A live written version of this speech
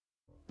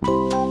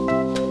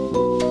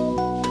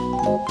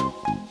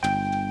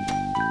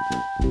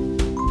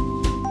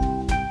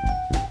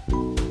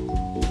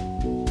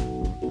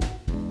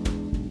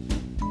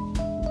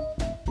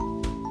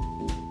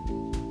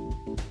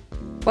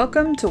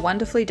Welcome to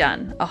Wonderfully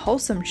Done, a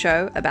wholesome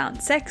show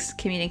about sex,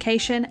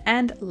 communication,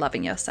 and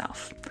loving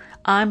yourself.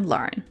 I'm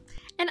Lauren.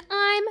 And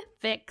I'm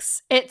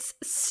Vix. It's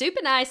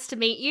super nice to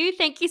meet you.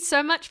 Thank you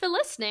so much for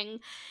listening.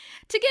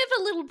 To give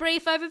a little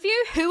brief overview,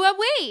 who are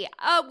we?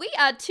 We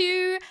are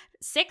two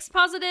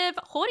sex-positive,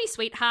 haughty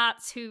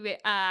sweethearts who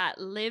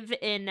live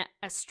in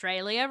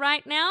Australia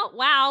right now.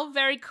 Wow,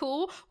 very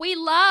cool. We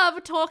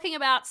love talking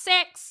about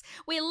sex.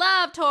 We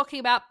love talking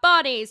about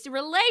bodies,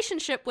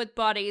 relationship with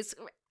bodies,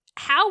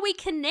 how we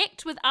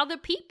connect with other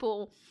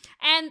people.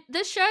 And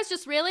this show is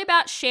just really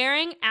about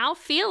sharing our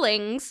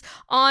feelings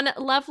on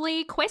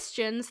lovely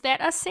questions that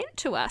are sent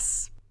to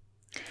us.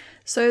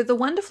 So the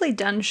Wonderfully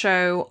Done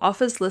show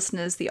offers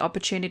listeners the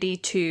opportunity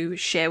to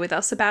share with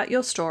us about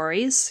your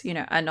stories,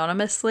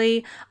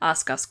 anonymously,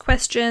 ask us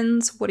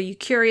questions. What are you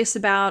curious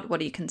about? What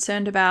are you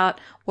concerned about?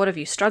 What have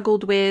you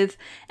struggled with?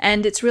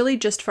 And it's really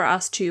just for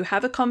us to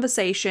have a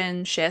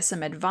conversation, share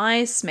some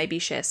advice, maybe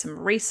share some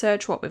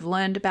research, what we've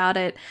learned about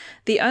it.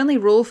 The only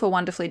rule for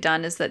Wonderfully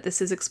Done is that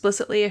this is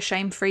explicitly a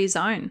shame-free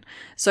zone.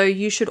 So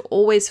you should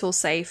always feel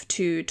safe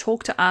to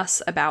talk to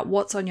us about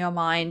what's on your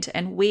mind,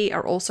 and we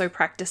are also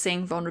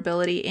practicing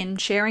vulnerability in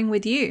sharing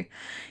with you.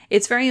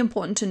 It's very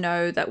important to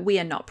know that we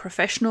are not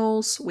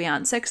professionals, we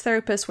aren't sex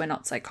therapists, we're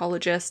not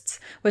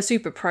psychologists, we're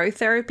super pro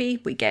therapy,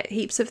 we get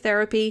heaps of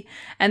therapy,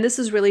 and this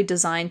is really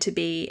designed to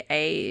be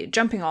a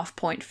jumping off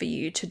point for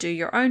you to do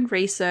your own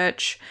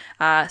research,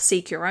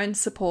 seek your own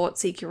support,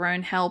 seek your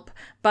own help,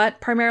 but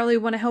primarily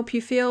we want to help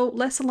you feel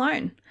less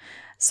alone.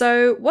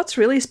 So what's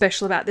really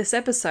special about this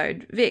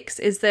episode, Vix,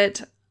 is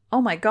that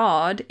oh my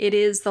god, it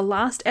is the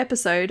last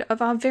episode of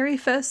our very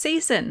first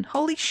season.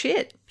 Holy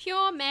shit.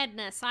 Pure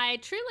madness. I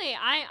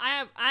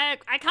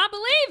can't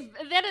believe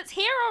that it's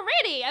here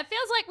already. It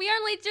feels like we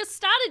only just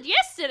started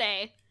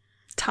yesterday.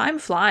 Time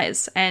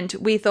flies, and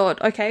we thought,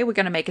 okay, we're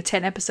going to make a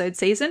 10-episode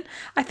season.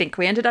 I think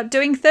we ended up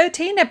doing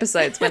 13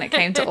 episodes when it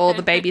came to all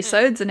the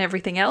baby-sodes and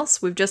everything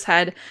else. We've just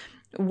had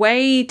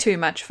way too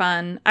much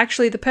fun,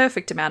 actually the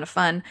perfect amount of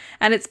fun,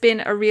 and it's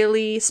been a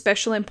really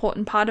special,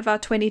 important part of our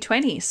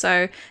 2020.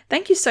 So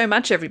thank you so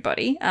much,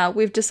 everybody.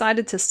 We've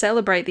decided to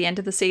celebrate the end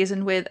of the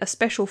season with a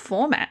special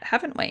format,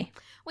 haven't we?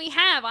 We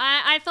have.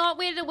 I thought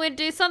we'd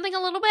do something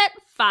a little bit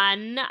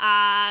fun.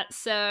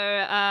 So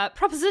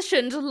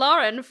propositioned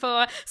Lauren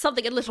for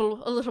something a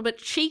little bit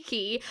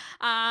cheeky.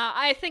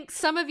 I think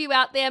some of you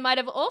out there might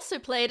have also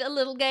played a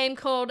little game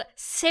called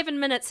 7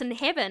 Minutes in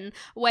Heaven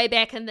way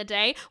back in the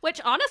day,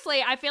 which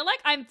honestly I feel like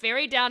I'm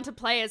very down to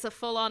play as a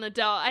full-on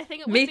adult. I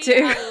think it would be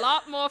a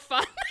lot more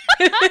fun.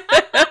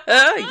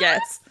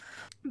 Yes.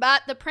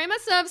 But the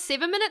premise of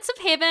 7 Minutes of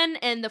Heaven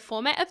in the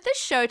format of this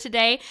show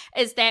today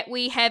is that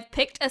we have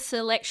picked a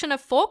selection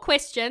of 4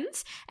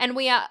 questions, and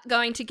we are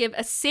going to give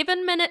a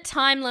 7-minute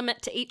time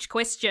limit to each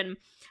question.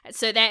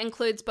 So that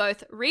includes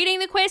both reading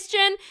the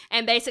question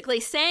and basically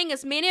saying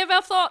as many of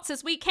our thoughts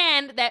as we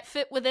can that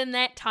fit within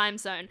that time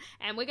zone.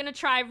 And we're going to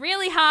try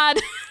really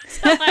hard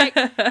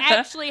to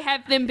actually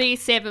have them be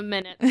 7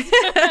 minutes.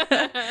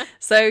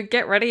 So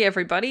get ready,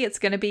 everybody. It's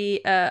going to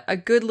be a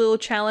good little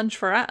challenge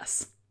for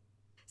us.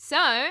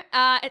 So,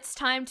 it's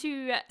time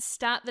to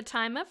start the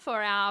timer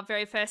for our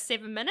very first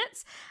 7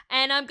 minutes,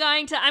 and I'm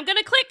gonna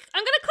click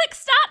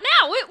start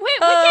now. We're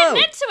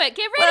getting into it.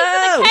 Get ready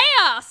for the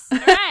chaos.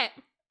 All right.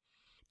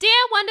 Dear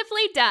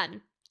Wonderfully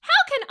Done,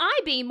 how can I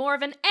be more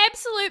of an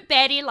absolute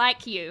baddie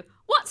like you?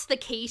 What's the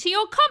key to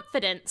your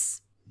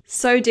confidence?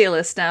 So, dear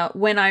listener,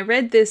 when I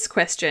read this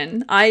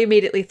question, I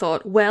immediately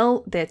thought,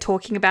 well, they're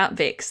talking about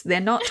Vix. They're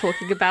not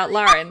talking about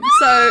Lauren.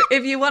 So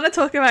if you want to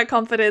talk about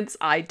confidence,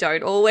 I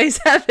don't always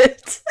have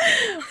it.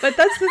 But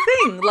that's the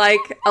thing.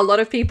 Like, a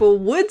lot of people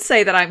would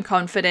say that I'm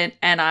confident,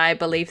 and I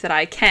believe that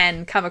I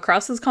can come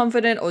across as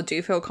confident or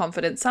do feel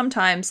confident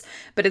sometimes,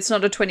 but it's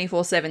not a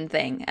 24/7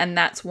 thing. And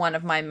that's one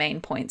of my main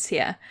points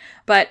here.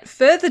 But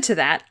further to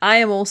that, I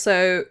am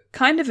also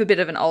kind of a bit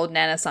of an old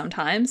nana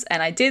sometimes,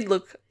 and I did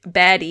look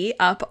baddie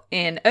up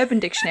in Urban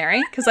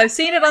Dictionary because I've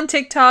seen it on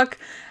TikTok.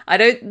 I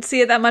don't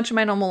see it that much in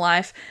my normal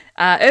life.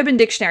 Urban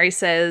Dictionary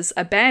says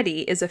a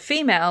baddie is a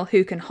female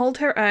who can hold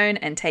her own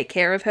and take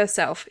care of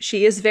herself.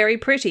 She is very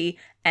pretty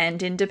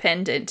and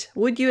independent.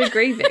 Would you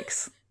agree,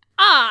 Vix?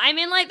 I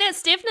mean,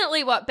 that's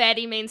definitely what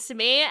baddie means to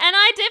me, and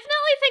I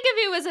definitely think of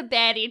you as a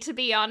baddie, to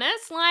be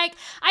honest. I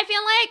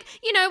feel like,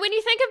 when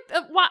you think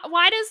of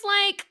why does,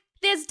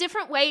 there's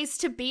different ways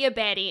to be a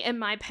baddie, in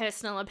my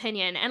personal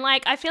opinion, and,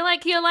 I feel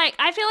like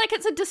I feel like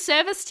it's a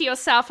disservice to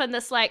yourself in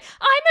this, I'm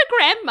a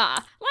grandma.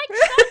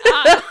 Shut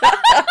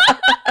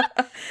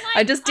up.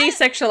 I'm just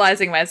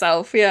desexualizing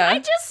myself, yeah. I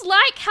just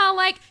like how,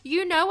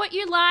 you know what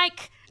you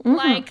like.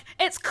 Mm-hmm.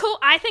 It's cool.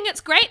 I think it's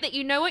great that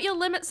you know what your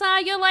limits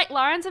are. You're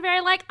Lauren's a very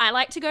I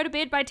like to go to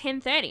bed by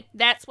 10:30.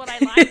 That's what I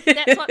like.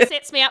 That's what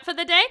sets me up for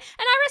the day.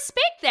 And I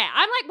respect that.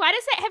 I'm why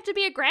does that have to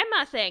be a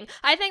grandma thing?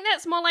 I think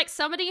that's more like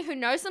somebody who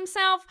knows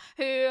themselves,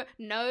 who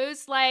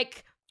knows,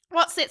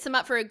 what sets them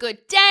up for a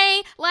good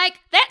day. Like,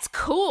 that's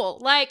cool.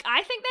 Like,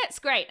 I think that's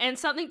great and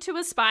something to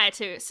aspire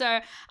to. So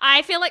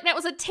I feel like that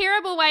was a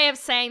terrible way of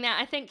saying that.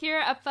 I think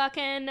you're a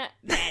fucking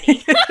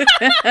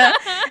baddie.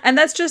 And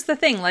that's just the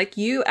thing. Like,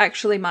 you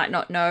actually might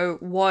not know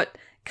what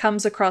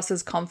comes across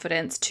as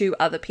confidence to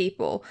other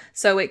people.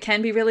 So it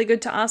can be really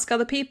good to ask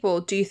other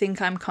people, do you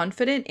think I'm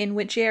confident in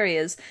which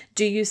areas?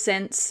 Do you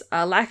sense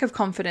a lack of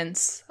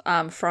confidence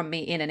from me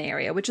in an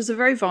area? Which is a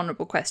very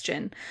vulnerable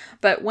question.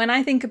 But when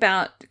I think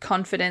about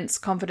confidence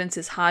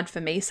is hard for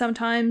me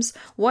sometimes.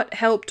 What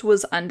helped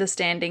was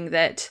understanding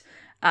that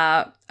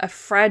a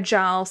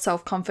fragile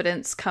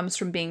self-confidence comes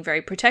from being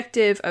very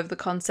protective of the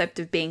concept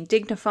of being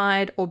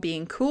dignified or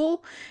being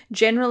cool.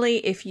 Generally,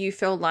 if you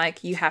feel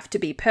like you have to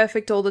be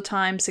perfect all the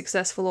time,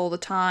 successful all the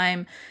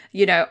time,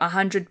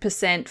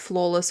 100%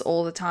 flawless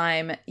all the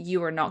time,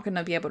 you are not going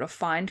to be able to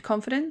find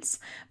confidence.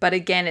 But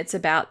again, it's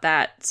about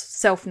that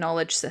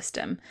self-knowledge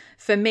system.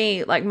 For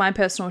me, like my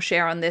personal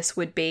share on this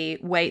would be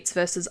weights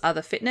versus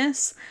other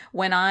fitness.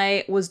 When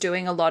I was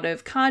doing a lot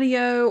of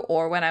cardio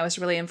or when I was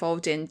really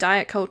involved in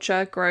diet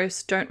culture,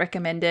 gross, don't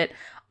recommend it,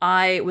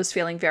 I was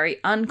feeling very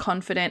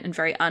unconfident and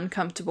very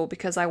uncomfortable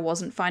because I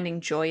wasn't finding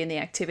joy in the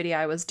activity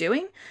I was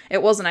doing.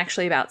 It wasn't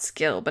actually about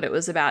skill, but it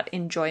was about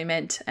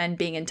enjoyment and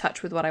being in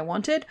touch with what I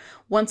wanted.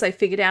 Once I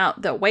figured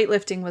out that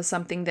weightlifting was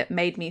something that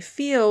made me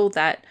feel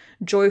that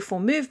joyful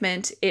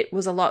movement, it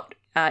was a lot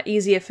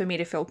easier for me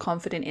to feel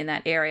confident in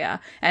that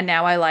area. And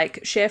now I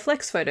share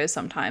flex photos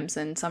sometimes,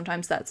 and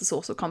sometimes that's a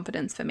source of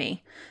confidence for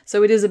me.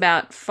 So it is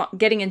about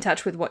getting in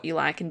touch with what you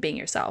like and being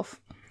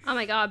yourself. Oh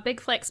my god,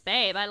 big flex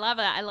babe. I love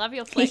it. I love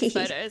your flex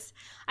photos.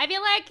 I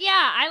feel like,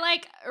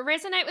 I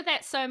resonate with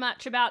that so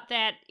much about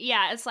that.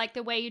 Yeah, it's like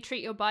the way you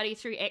treat your body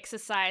through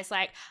exercise.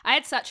 Like, I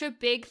had such a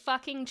big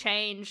fucking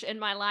change in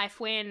my life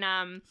when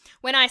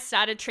I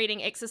started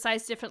treating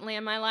exercise differently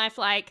in my life.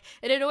 Like,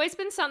 it had always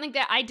been something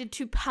that I did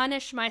to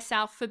punish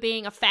myself for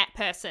being a fat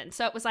person.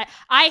 So it was like,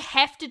 I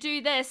have to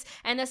do this,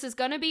 and this is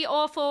going to be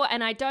awful,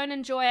 and I don't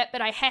enjoy it,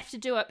 but I have to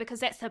do it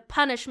because that's the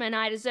punishment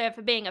I deserve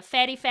for being a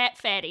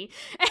fatty.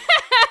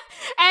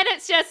 And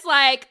it's just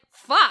like,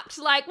 fucked.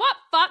 Like, what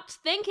fucked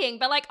thinking?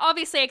 But like,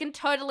 obviously I can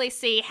totally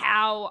see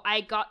how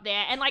I got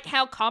there and like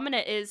how common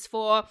it is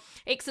for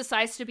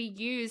exercise to be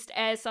used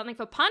as something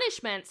for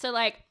punishment. So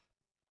like,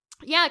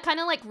 yeah, kind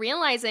of like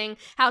realizing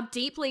how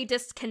deeply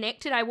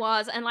disconnected I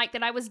was and like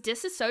that I was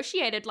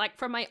disassociated like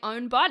from my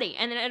own body.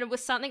 And it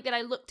was something that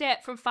I looked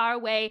at from far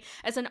away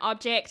as an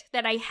object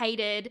that I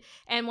hated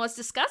and was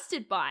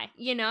disgusted by,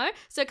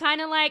 So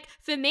kind of like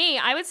for me,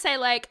 I would say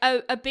like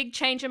a big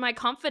change in my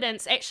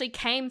confidence actually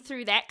came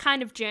through that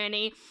kind of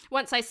journey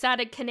once I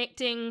started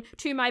connecting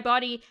to my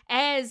body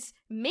as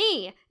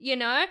me,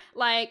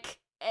 like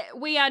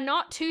we are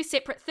not two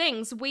separate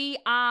things. We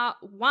are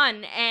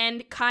one,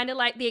 and kind of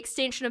like the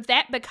extension of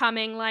that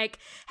becoming like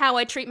how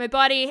I treat my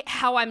body,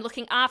 how I'm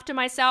looking after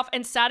myself,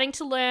 and starting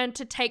to learn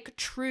to take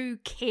true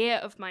care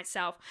of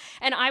myself.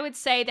 And I would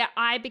say that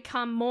I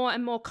become more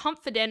and more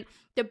confident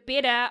the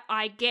better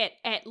I get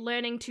at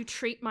learning to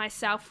treat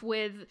myself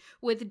with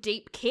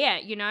deep care.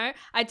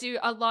 I do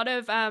a lot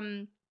of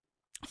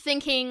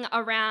thinking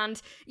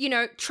around,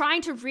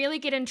 trying to really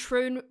get in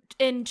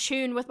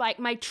tune with like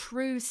my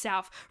true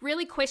self,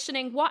 really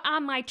questioning what are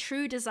my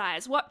true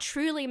desires, what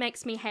truly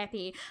makes me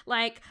happy.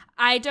 Like,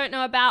 I don't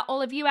know about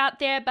all of you out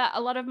there, but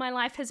a lot of my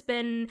life has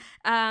been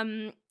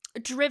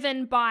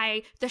driven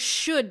by the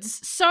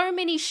shoulds, so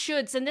many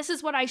shoulds, and this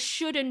is what I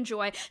should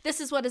enjoy,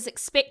 this is what is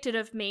expected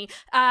of me,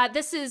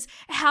 this is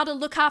how to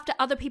look after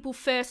other people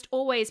first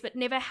always, but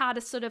never how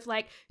to sort of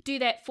like do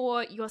that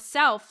for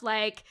yourself.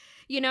 Like,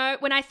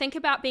 when I think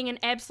about being an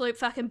absolute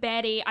fucking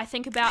baddie, I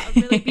think about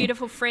a really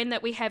beautiful friend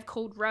that we have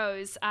called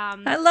Rose.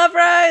 I love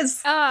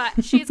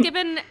Rose! She's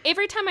given,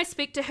 every time I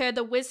speak to her,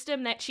 the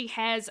wisdom that she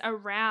has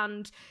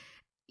around,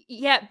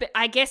 but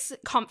I guess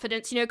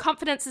confidence.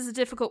 Confidence is a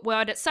difficult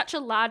word. It's such a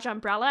large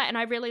umbrella, and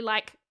I really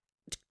like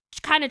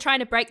kind of trying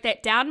to break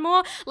that down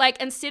more.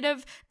 Like, instead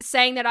of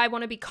saying that I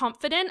want to be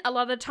confident, a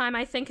lot of the time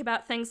I think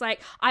about things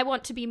like I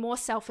want to be more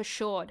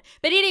self-assured.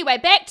 But anyway,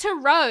 back to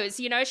Rose.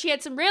 She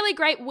had some really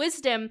great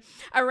wisdom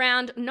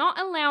around not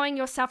allowing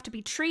yourself to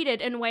be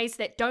treated in ways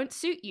that don't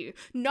suit you,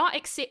 not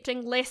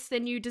accepting less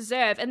than you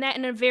deserve, and that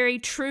in a very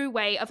true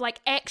way of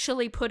like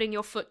actually putting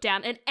your foot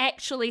down and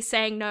actually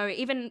saying no,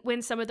 even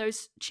when some of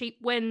those cheap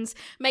wins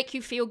make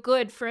you feel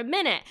good for a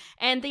minute.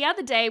 And the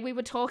other day we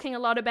were talking a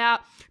lot about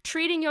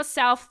treating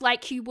yourself like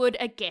you would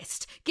a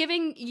guest,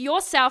 giving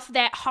yourself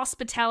that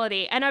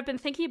hospitality. And I've been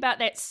thinking about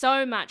that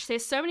so much.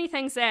 There's so many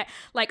things that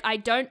like I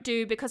don't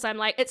do because I'm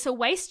like, it's a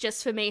waste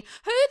just for me.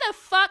 Who the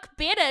fuck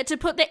better to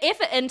put the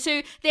effort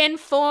into than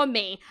for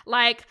me?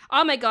 Like,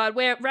 oh my God,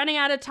 we're running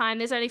out of time.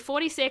 There's only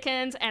 40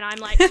 seconds. And I'm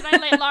like, should I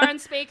let Lauren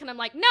speak? And I'm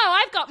like, no,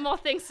 I've got more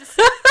things to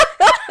say.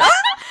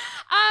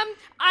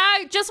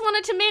 I just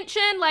wanted to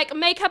mention, like,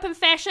 makeup and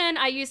fashion.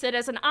 I use it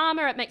as an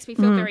armor. It makes me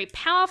feel very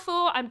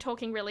powerful. I'm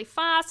talking really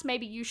fast.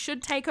 Maybe you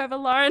should take over,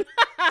 Lauren.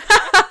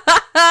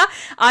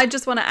 I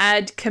just want to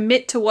add,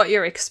 commit to what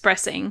you're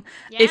expressing.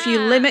 If you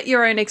limit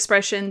your own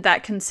expression,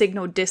 that can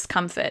signal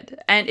discomfort.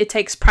 And it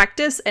takes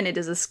practice, and it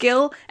is a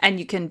skill, and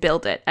you can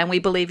build it. And we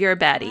believe you're a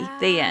baddie. Wow.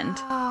 The end.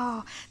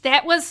 Oh,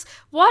 that was,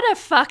 what a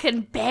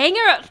fucking banger.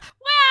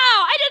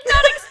 Wow, I did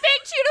not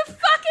expect you to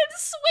fucking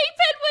sweep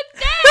in with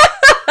that.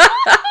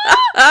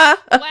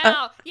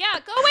 Wow. Yeah,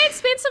 go away and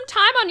spend some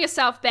time on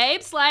yourself,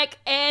 babes. Like,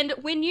 and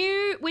when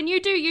you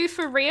do you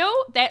for real,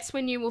 that's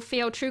when you will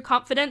feel true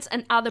confidence,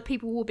 and other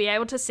people will be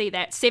able to see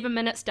that. 7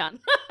 minutes done.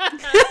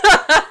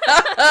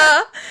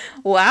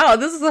 Wow,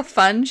 this is a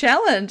fun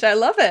challenge. I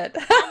love it.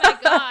 Oh my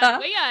God,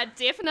 we are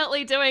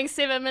definitely doing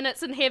 7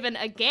 minutes in heaven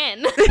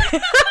again.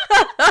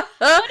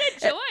 What a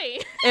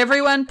joy.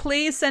 Everyone,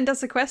 please send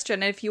us a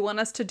question. If you want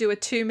us to do a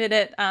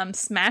 2-minute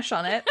smash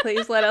on it,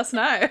 please let us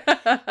know.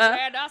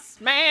 Let us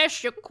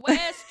smash your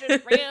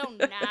question real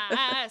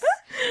nice.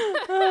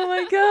 Oh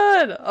my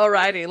God.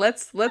 Alrighty,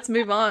 let's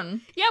move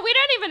on. Yeah, we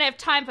don't even have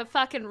time for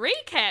fucking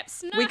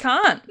recaps. No, we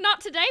can't.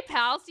 Not today,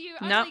 pals. You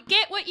only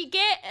get what you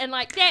get, and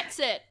like that's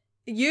it.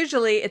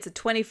 Usually it's a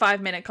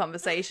 25-minute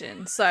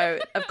conversation, so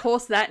of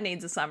course that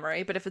needs a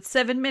summary, but if it's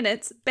 7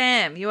 minutes,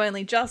 bam, you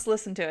only just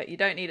listen to it. You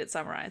don't need it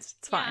summarized.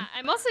 It's fine. Yeah,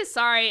 I'm also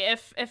sorry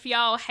if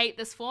y'all hate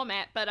this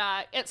format, but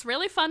it's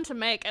really fun to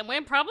make, and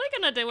we're probably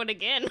going to do it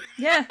again.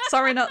 Yeah,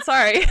 sorry, not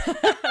sorry.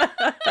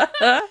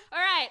 All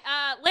right,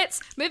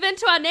 let's move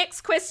into our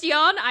next question.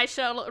 I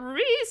shall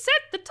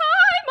reset the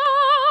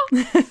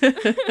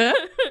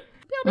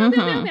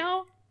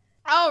timer.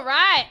 All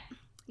right,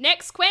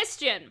 next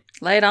question.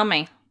 Lay it on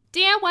me.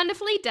 Dear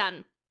Wonderfully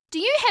Done, do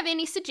you have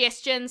any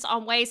suggestions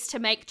on ways to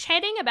make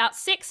chatting about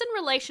sex and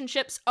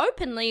relationships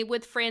openly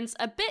with friends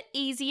a bit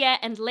easier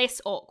and less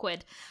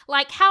awkward?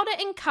 Like how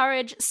to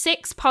encourage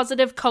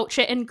sex-positive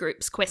culture in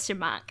groups, ?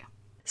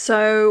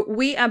 So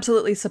we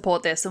absolutely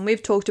support this, and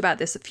we've talked about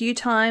this a few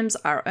times,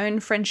 our own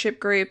friendship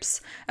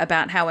groups,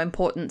 about how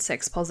important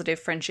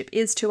sex-positive friendship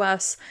is to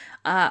us.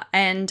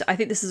 And I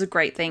think this is a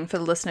great thing for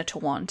the listener to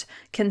want.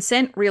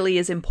 Consent really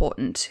is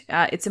important.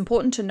 It's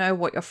important to know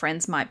what your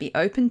friends might be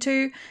open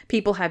to.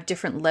 People have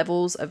different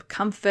levels of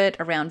comfort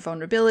around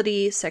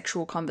vulnerability,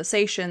 sexual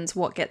conversations,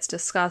 what gets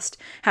discussed,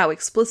 how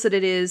explicit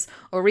it is,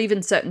 or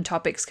even certain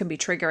topics can be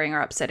triggering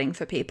or upsetting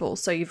for people.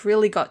 So you've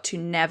really got to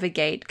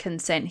navigate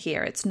consent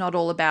here. It's not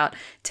all about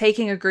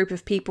taking a group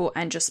of people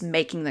and just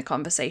making the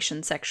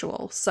conversation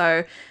sexual.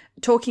 So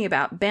talking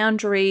about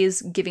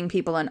boundaries, giving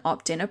people an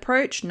opt-in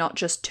approach, not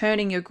just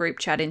turning your group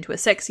chat into a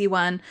sexy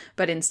one,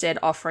 but instead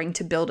offering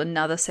to build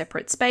another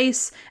separate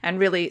space and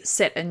really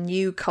set a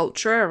new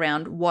culture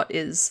around what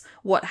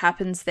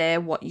happens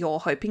there, what you're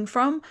hoping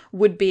from,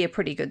 would be a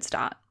pretty good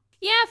start.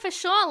 Yeah, for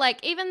sure. Like,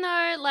 even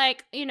though,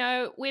 like, you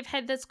know, we've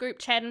had this group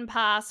chat in the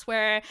past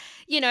where,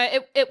 you know,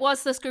 it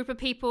was this group of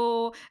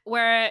people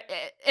where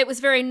it was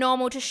very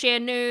normal to share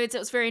nudes. It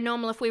was very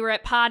normal if we were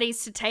at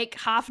parties to take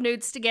half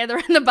nudes together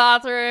in the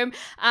bathroom,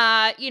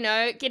 you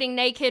know, getting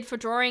naked for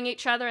drawing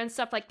each other and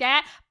stuff like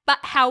that. But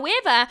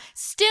however,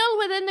 still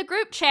within the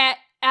group chat,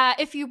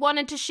 if you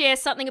wanted to share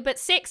something a bit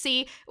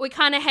sexy, we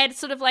kind of had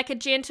sort of like a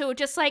gentle,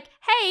 just like,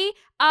 hey,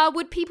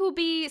 would people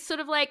be sort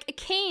of like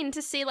keen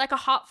to see like a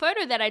hot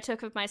photo that I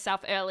took of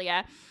myself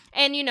earlier?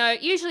 And, you know,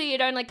 usually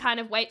you'd only kind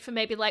of wait for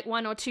maybe like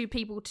 1 or 2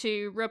 people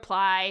to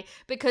reply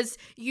because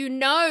you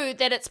know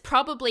that it's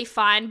probably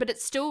fine, but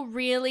it's still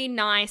really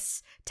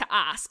nice to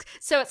ask.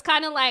 So it's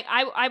kind of like,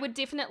 I would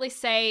definitely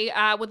say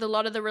with a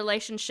lot of the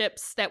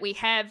relationships that we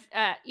have,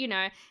 you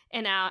know,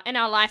 in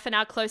our life and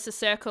our closer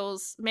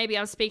circles, maybe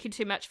I'm speaking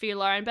too much for you,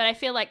 Lauren, but I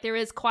feel like there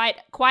is quite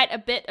a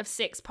bit of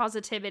sex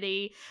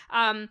positivity.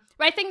 But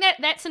I think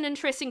that's an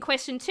interesting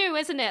question too,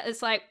 isn't it?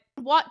 It's like,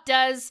 what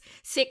does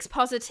sex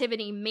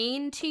positivity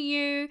mean to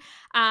you?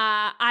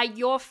 Are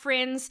your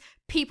friends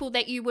people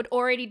that you would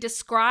already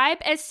describe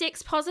as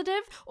sex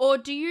positive, or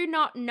do you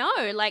not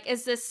know? Like,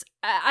 is this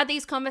are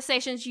these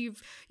conversations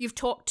you've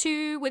talked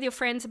to with your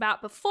friends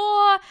about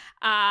before?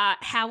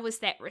 How was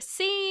that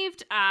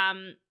received?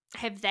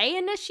 Have they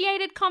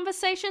initiated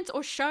conversations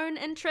or shown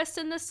interest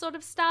in this sort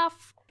of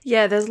stuff?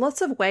 Yeah, there's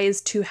lots of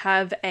ways to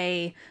have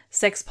a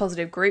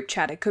sex-positive group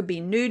chat. It could be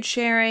nude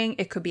sharing,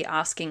 it could be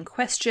asking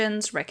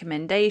questions,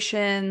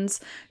 recommendations,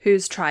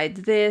 who's tried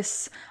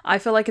this. I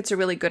feel like it's a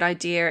really good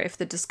idea if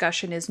the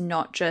discussion is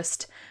not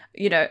just,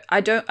 you know,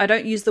 I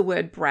don't use the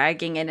word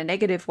bragging in a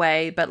negative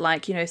way, but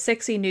like, you know,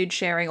 sexy nude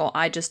sharing or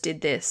I just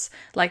did this.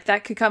 Like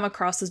that could come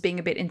across as being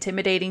a bit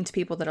intimidating to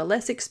people that are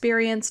less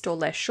experienced or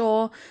less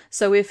sure.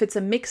 So if it's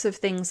a mix of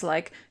things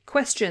like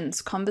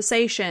questions,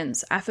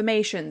 conversations,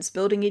 affirmations,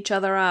 building each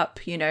other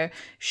up, you know,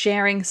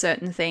 sharing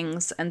certain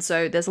things. And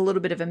so there's a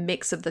little bit of a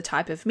mix of the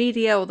type of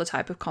media or the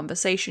type of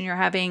conversation you're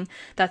having.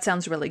 That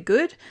sounds really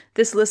good.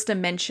 This listener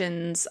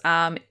mentions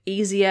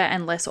easier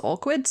and less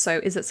awkward.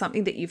 So is it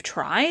something that you've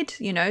tried?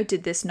 You know,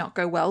 did this not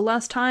go well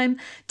last time?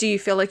 Do you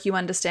feel like you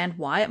understand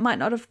why it might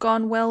not have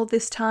gone well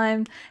this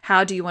time?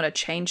 How do you want to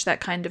change that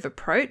kind of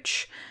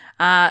approach?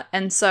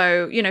 And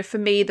so, you know, for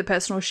me, the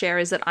personal share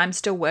is that I'm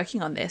still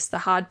working on this. The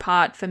hard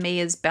part for me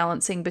is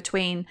balancing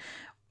between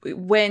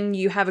when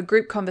you have a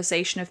group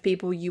conversation of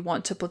people you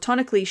want to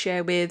platonically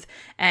share with,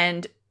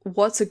 and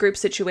what's a group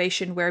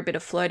situation where a bit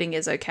of flirting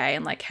is okay,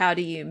 and like how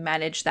do you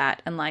manage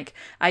that, and like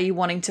are you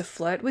wanting to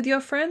flirt with your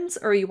friends,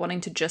 or are you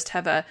wanting to just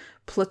have a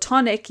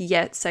platonic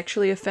yet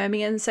sexually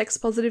affirming and sex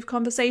positive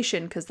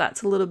conversation, because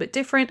that's a little bit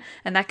different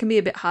and that can be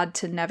a bit hard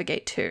to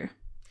navigate too.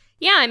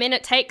 Yeah, I mean,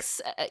 it takes,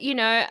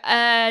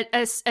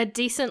 a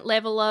decent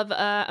level of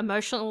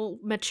emotional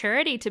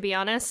maturity, to be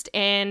honest,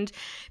 and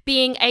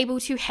being able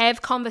to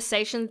have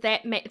conversations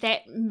that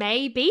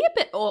may be a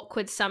bit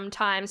awkward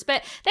sometimes.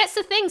 But that's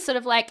the thing, sort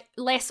of like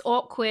less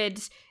awkward.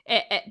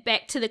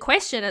 Back to the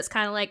question, it's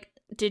kind of like,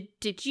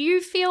 did you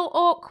feel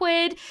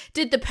awkward?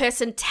 Did the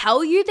person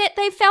tell you that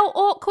they felt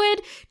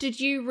awkward? Did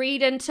you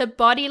read into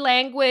body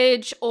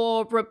language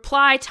or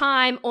reply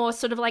time or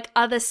sort of like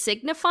other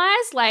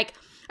signifiers? Like,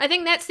 I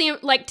think that's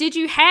did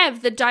you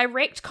have the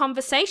direct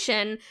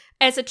conversation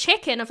as a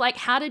check-in of like,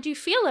 how did you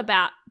feel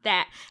about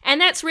that?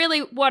 And that's really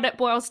what it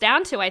boils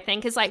down to, I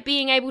think, is like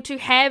being able to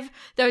have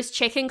those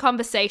check-in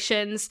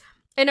conversations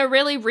in a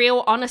really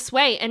real, honest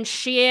way and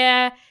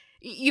share.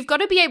 You've got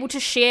to be able to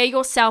share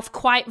yourself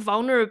quite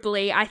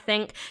vulnerably, I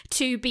think,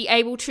 to be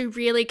able to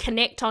really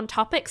connect on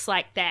topics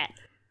like that.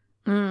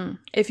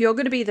 If you're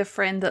going to be the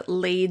friend that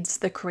leads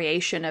the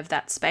creation of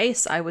that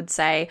space, I would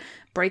say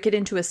break it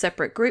into a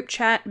separate group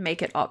chat,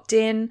 make it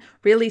opt-in,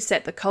 really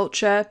set the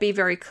culture, be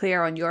very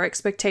clear on your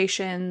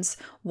expectations,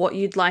 what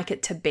you'd like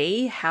it to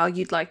be, how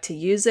you'd like to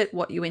use it,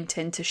 what you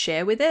intend to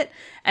share with it,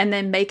 and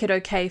then make it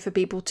okay for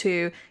people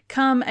to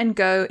come and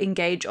go,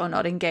 engage or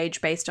not engage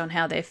based on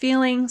how they're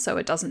feeling, so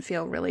it doesn't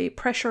feel really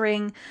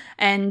pressuring.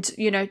 And,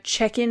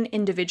 check in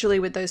individually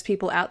with those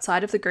people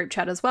outside of the group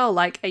chat as well.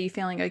 Like, are you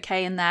feeling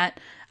okay in that?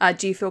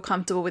 Do you feel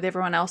comfortable with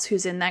everyone else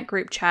who's in that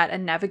group chat,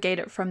 and navigate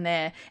it from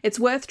there? It's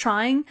worth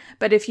trying,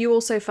 but if you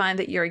also find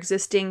that your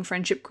existing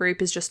friendship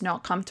group is just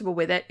not comfortable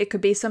with it, it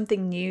could be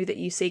something new that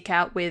you seek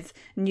out with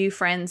new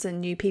friends and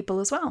new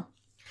people as well.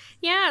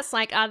 Yeah, it's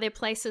like, are there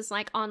places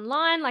like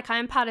online? Like,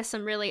 I'm part of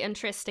some really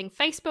interesting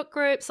Facebook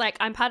groups. Like,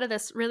 I'm part of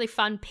this really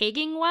fun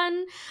pegging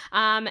one,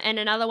 and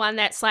another one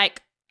that's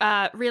like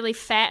really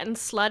fat and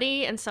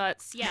slutty, and so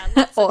it's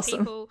lots awesome.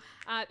 of people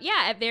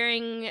at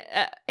varying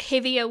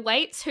heavier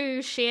weights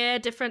who share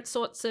different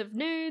sorts of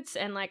nudes,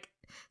 and like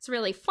it's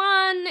really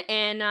fun.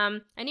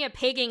 And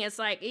pegging is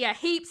like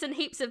heaps and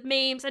heaps of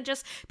memes and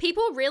just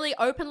people really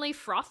openly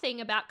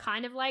frothing about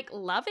kind of like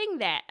loving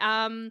that,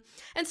 and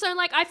so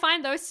like I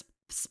find those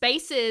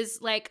spaces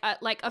like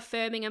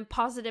affirming and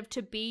positive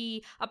to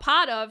be a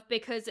part of,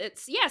 because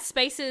it's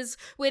spaces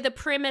where the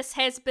premise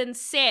has been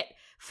set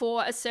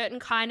for a certain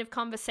kind of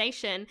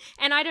conversation.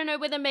 And I don't know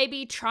whether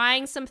maybe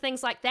trying some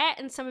things like that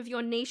in some of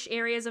your niche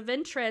areas of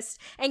interest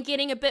and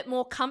getting a bit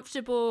more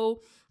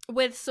comfortable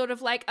with sort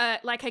of like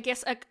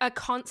a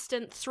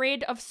constant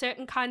thread of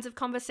certain kinds of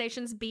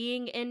conversations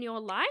being in your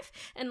life.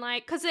 And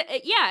like, because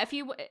if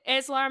you,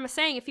 as Lauren was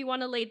saying, if you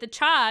want to lead the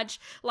charge,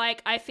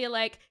 like I feel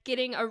like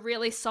getting a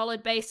really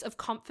solid base of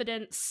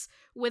confidence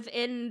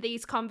within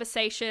these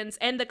conversations,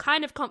 and the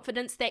kind of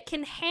confidence that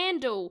can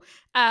handle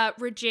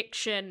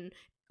rejection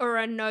or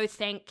a no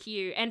thank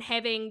you, and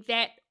having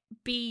that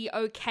be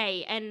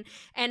okay,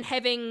 and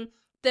having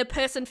the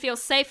person feel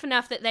safe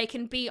enough that they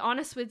can be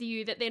honest with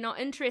you that they're not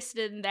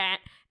interested in that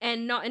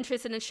and not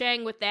interested in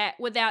sharing with that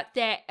without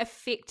that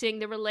affecting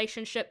the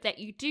relationship that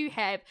you do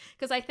have.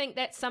 Because I think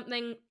that's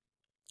something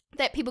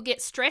that people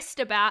get stressed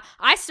about.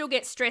 I still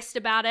get stressed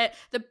about it,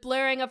 the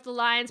blurring of the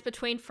lines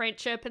between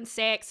friendship and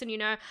sex. And,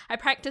 I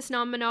practice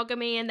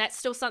non-monogamy, and that's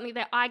still something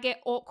that I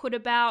get awkward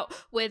about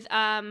with,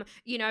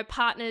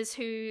 partners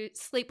who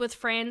sleep with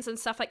friends and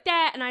stuff like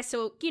that. And I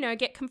still,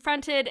 get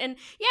confronted. And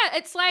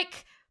it's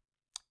like,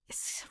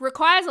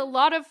 requires a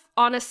lot of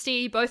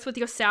honesty, both with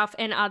yourself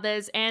and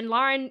others. And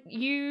Lauren,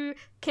 you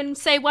can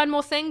say one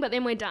more thing, but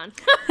then we're done.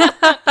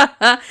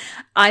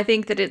 I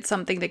think that it's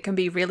something that can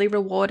be really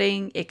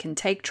rewarding. It can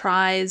take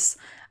tries.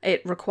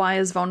 It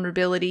requires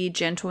vulnerability,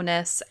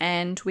 gentleness,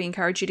 and we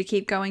encourage you to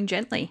keep going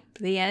gently.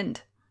 The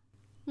end.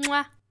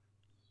 Mwah.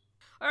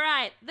 All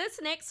right,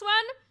 this next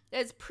one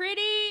is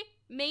pretty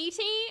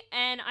meaty,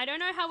 and I don't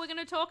know how we're going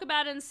to talk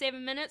about it in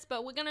 7 minutes,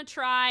 but we're going to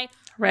try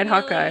Red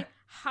hot go.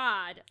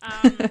 Hard,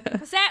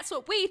 because that's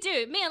what we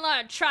do. Me and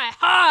Lauren try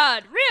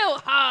hard, real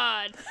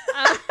hard.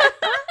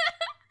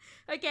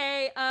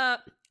 Okay,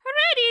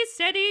 ready,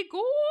 steady,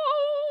 go.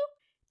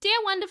 Dear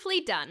Wonderfully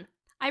Done,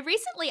 I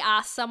recently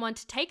asked someone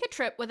to take a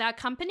trip with our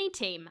company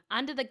team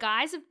under the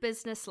guise of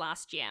business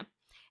last year.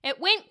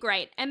 It went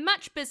great and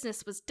much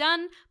business was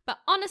done, but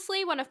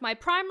honestly, one of my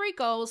primary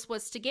goals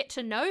was to get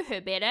to know her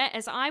better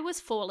as I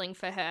was falling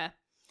for her.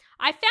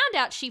 I found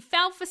out she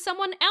fell for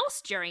someone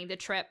else during the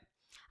trip.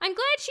 I'm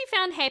glad she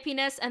found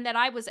happiness and that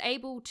I was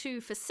able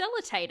to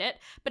facilitate it,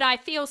 but I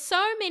feel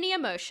so many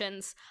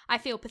emotions. I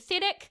feel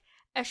pathetic,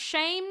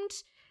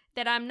 ashamed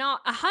that I'm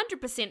not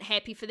 100%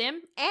 happy for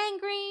them,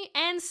 angry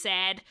and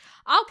sad.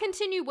 I'll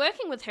continue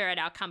working with her at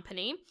our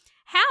company.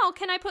 How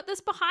can I put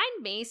this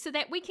behind me so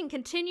that we can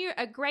continue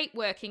a great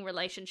working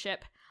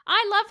relationship?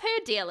 I love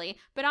her dearly,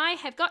 but I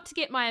have got to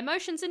get my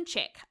emotions in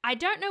check. I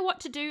don't know what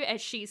to do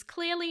as she's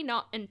clearly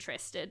not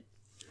interested.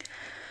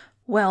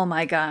 Well,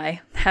 my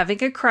guy,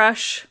 having a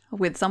crush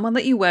with someone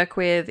that you work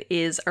with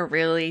is a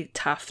really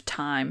tough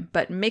time,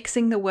 but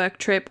mixing the work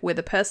trip with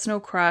a personal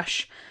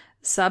crush,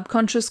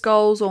 subconscious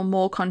goals or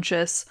more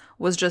conscious,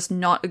 was just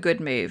not a good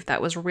move.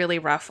 That was really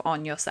rough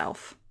on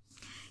yourself.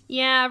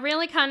 Yeah,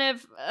 really kind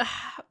of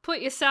put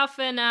yourself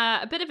in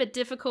a bit of a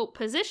difficult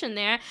position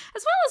there, as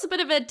well as a bit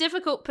of a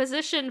difficult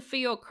position for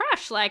your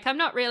crush. Like, I'm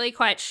not really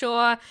quite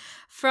sure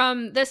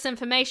from this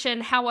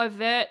information how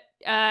overt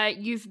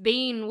you've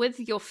been with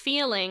your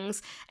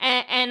feelings.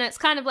 And it's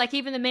kind of like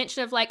even the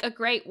mention of like a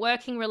great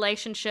working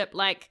relationship,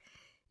 like,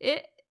 is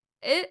it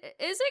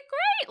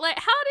great? Like,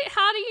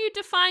 how do you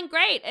define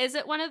great? Is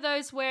it one of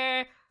those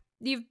where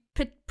you've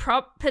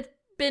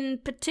been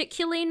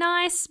particularly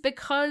nice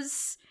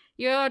because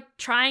you're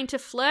trying to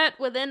flirt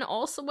within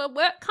also a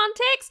work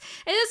context?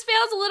 It just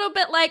feels a little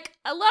bit like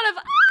a lot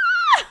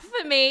of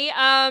for me.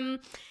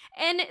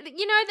 And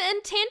you know, the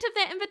intent of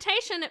that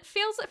invitation, it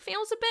feels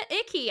a bit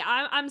icky.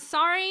 I'm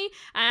sorry.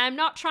 I'm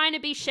not trying to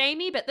be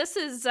shamey, but this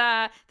is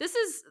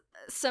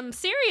some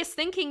serious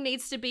thinking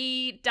needs to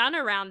be done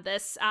around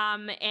this.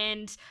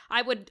 And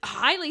I would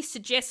highly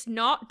suggest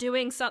not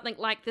doing something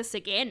like this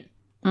again.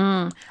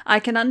 I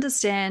can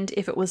understand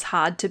if it was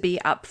hard to be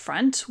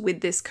upfront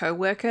with this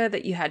coworker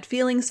that you had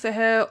feelings for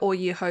her, or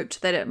you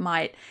hoped that it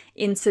might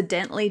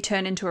incidentally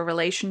turn into a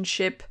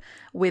relationship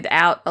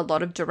without a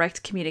lot of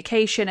direct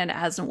communication, and it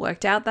hasn't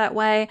worked out that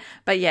way.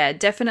 But yeah,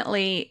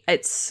 definitely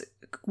it's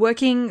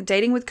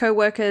dating with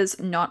coworkers,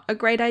 not a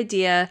great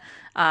idea.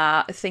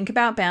 Think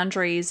about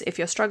boundaries. If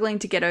you're struggling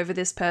to get over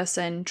this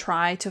person,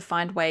 try to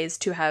find ways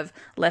to have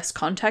less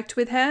contact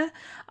with her.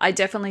 I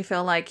definitely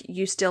feel like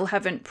you still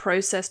haven't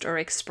processed or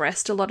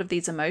expressed a lot of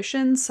these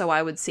emotions, so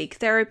I would seek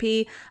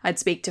therapy. I'd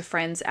speak to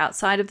friends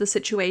outside of the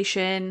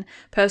situation.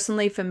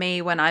 Personally, for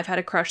me, when I've had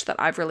a crush that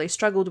I've really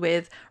struggled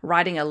with,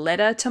 writing a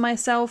letter to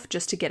myself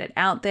just to get it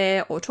out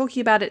there or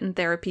talking about it in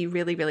therapy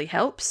really, really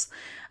helps.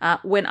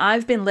 When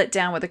I've been let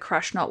down with a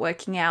crush not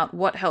working out,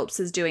 what helps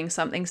is doing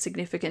something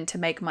significant to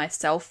make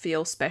myself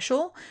feel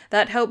special.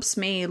 That helps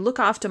me look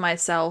after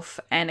myself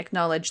and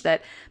acknowledge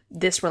that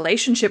this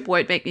relationship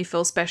won't make me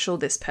feel special.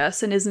 This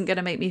person isn't going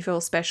to make me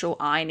feel special.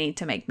 I need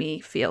to make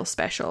me feel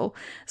special.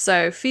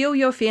 So feel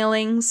your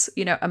feelings.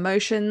 You know,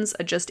 emotions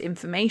are just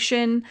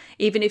information.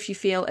 Even if you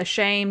feel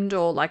ashamed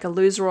or like a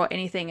loser or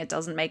anything, it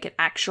doesn't make it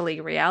actually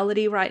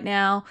reality right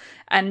now.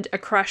 And a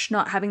crush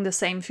not having the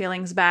same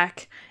feelings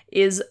back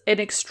is an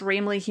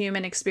extremely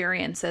human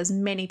experience. There's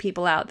many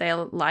people out there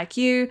like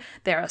you.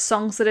 There are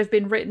songs that have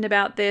been written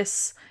about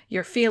this.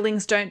 Your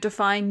feelings don't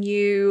define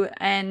you,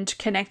 and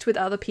connect with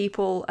other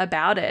people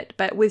about it.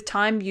 But with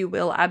time, you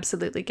will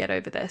absolutely get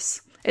over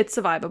this. It's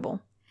survivable.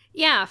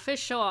 Yeah, for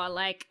sure.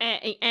 Like,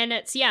 and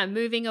it's,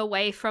 moving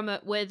away from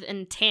it with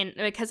intent,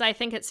 because I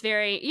think it's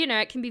very,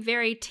 it can be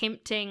very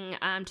tempting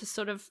to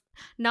sort of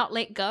not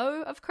let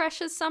go of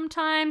crushes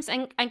sometimes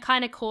and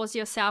kind of cause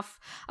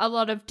yourself a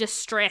lot of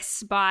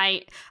distress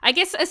by, I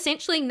guess,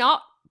 essentially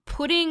not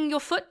putting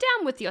your foot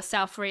down with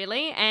yourself,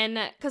 really. And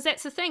because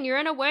that's the thing, you're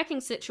in a working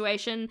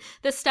situation,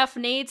 this stuff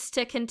needs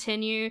to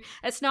continue.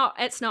 It's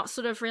not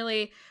sort of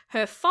really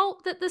her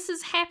fault that this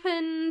has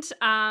happened.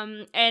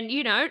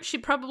 And she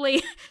probably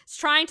is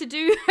trying to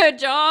do her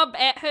job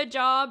at her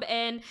job,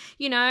 and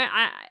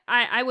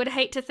I would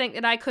hate to think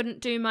that I couldn't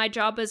do my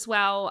job as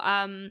well,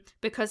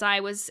 because I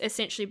was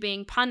essentially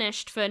being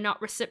punished for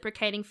not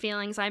reciprocating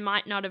feelings I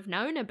might not have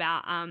known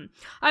about.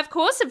 I of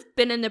course have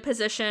been in the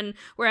position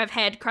where I've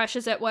had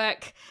crushes at work,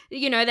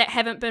 that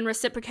haven't been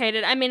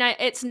reciprocated. I mean,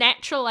 it's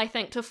natural, I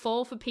think, to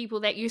fall for people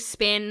that you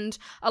spend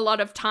a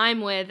lot of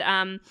time with.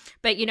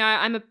 But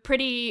I'm a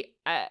pretty,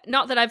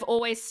 not that I've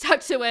always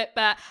stuck to it,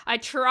 but I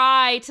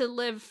try to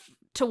live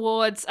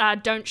towards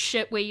don't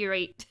shit where you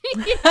eat.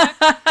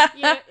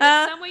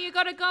 It's somewhere you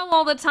gotta go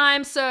all the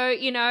time, so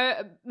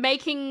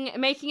making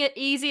it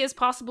easy as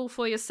possible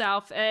for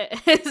yourself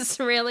is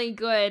really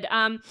good.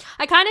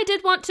 I kind of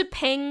did want to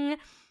ping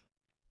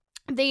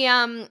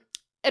the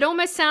it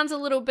almost sounds a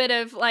little bit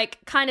of like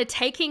kind of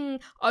taking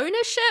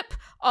ownership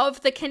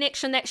of the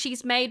connection that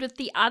she's made with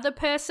the other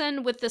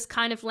person, with this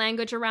kind of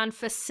language around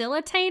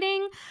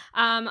facilitating.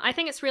 I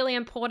think it's really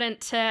important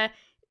to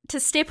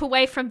step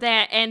away from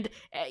that, and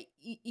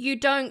you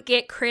don't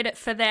get credit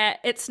for that.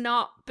 It's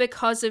not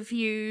because of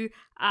you.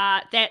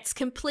 That's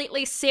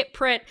completely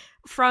separate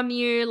from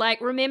you. Like,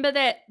 remember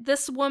that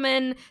this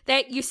woman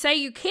that you say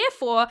you care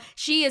for,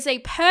 she is a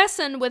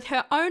person with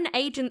her own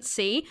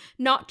agency,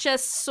 not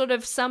just sort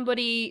of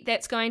somebody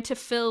that's going to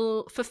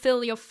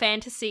fulfill your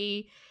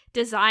fantasy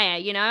desire.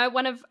 You know,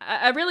 one of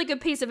a really good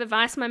piece of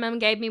advice my mum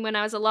gave me when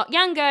I was a lot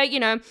younger, you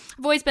know,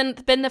 I've always been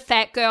the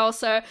fat girl,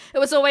 so it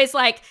was always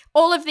like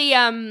all of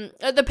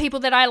the people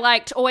that I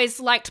liked always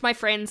liked my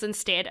friends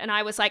instead, and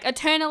I was like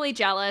eternally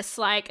jealous,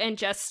 like, and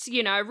just,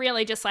 you know,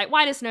 really just like,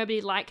 why does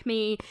nobody like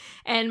me?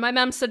 And my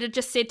mum sort of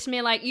just said to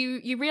me, like,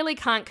 you really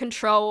can't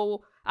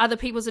control other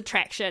people's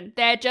attraction.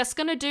 They're just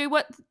gonna do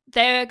what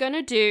they're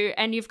gonna do,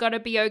 and you've got to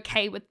be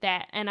okay with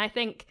that. And I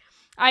think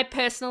I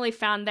personally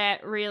found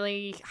that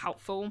really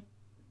helpful.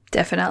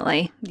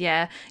 Definitely.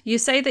 Yeah. You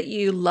say that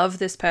you love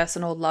this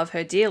person or love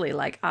her dearly.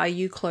 Like, are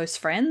you close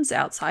friends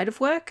outside of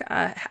work?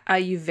 Are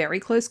you very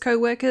close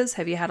co-workers?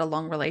 Have you had a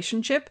long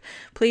relationship?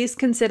 Please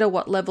consider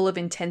what level of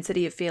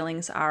intensity of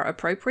feelings are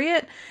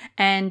appropriate.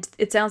 And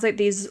it sounds like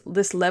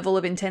this level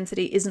of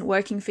intensity isn't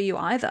working for you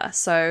either.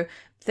 So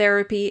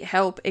therapy,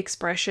 help,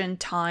 expression,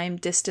 time,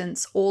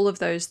 distance, all of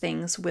those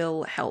things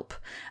will help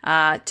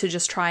to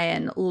just try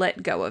and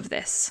let go of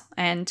this.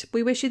 And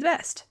we wish you the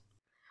best.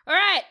 All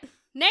right.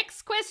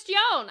 Next question.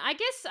 I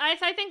guess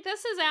I think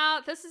this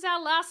is our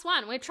last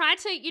one. We tried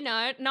to, you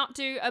know, not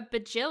do a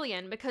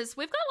bajillion because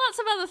we've got lots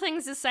of other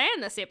things to say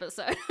in this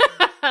episode.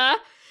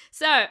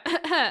 So,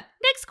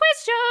 next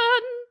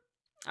question.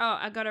 Oh,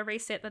 I gotta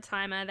reset the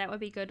timer. That would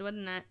be good,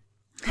 wouldn't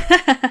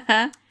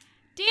it?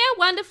 Dear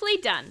Wonderfully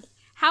Done,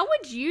 how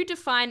would you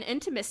define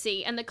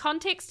intimacy in the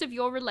context of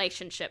your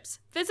relationships?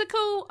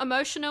 Physical,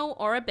 emotional,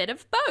 or a bit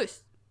of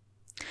both?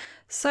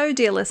 So,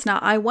 dear listener,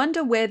 I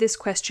wonder where this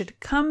question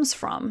comes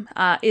from.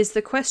 Is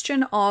the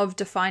question of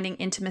defining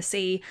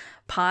intimacy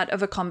part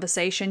of a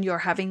conversation you're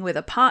having with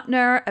a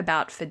partner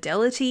about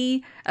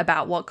fidelity,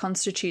 about what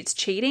constitutes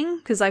cheating?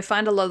 Because I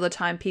find a lot of the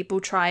time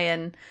people try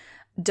and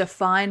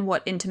define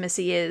what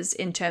intimacy is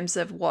in terms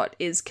of what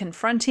is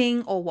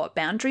confronting or what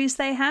boundaries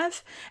they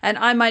have. And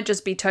I might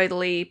just be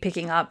totally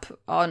picking up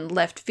on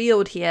left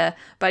field here,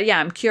 but yeah,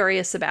 I'm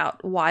curious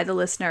about why the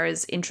listener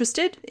is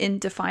interested in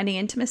defining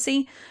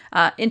intimacy.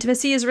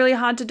 Intimacy is really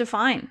hard to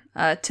define.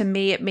 To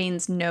me, it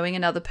means knowing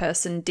another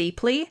person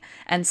deeply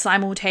and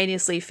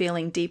simultaneously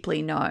feeling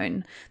deeply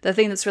known. The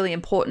thing that's really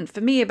important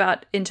for me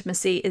about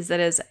intimacy is that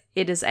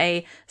it is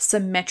a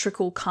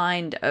symmetrical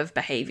kind of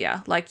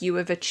behavior. Like, you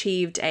have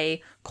achieved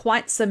a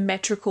quite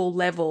symmetrical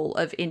level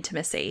of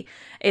intimacy.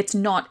 It's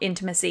not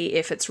intimacy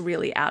if it's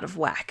really out of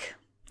whack.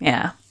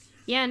 Yeah.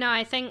 Yeah, no,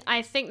 I think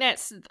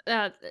that's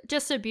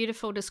just a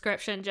beautiful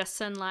description, just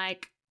in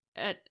like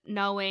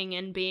knowing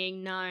and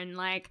being known.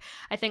 Like,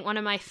 I think one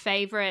of my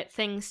favorite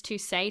things to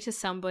say to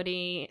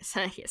somebody,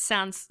 it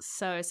sounds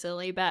so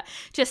silly, but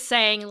just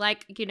saying,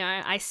 like, you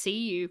know, I see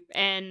you,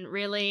 and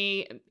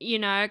really, you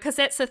know, because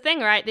that's the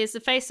thing, right? There's the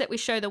face that we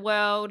show the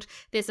world,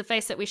 there's the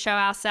face that we show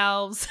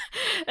ourselves,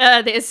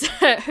 there's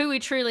who we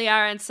truly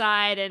are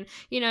inside, and,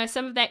 you know,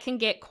 some of that can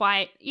get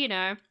quite, you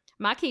know,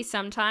 mucky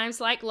sometimes.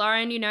 Like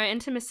Lauren, you know,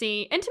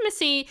 intimacy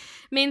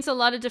means a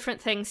lot of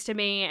different things to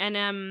me,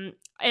 and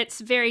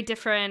it's very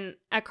different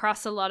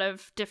across a lot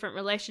of different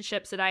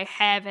relationships that I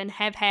have and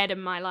have had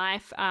in my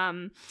life.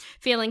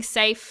 Feeling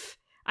safe,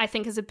 I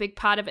think, is a big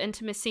part of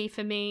intimacy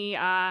for me.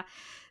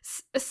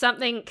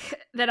 Something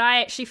that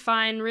I actually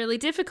find really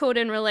difficult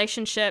in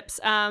relationships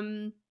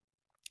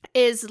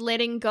is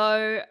letting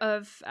go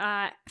of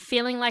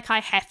feeling like I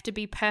have to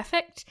be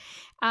perfect.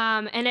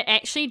 And it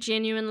actually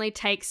genuinely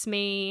takes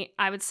me,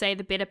 I would say,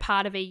 the better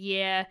part of a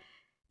year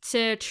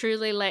to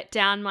truly let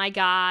down my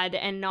guard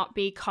and not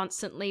be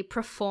constantly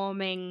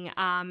performing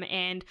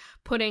and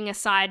putting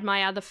aside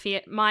my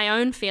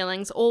own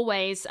feelings,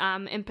 always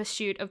in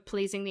pursuit of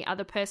pleasing the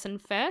other person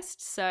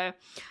first. So,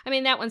 I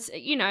mean, that one's,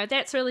 you know,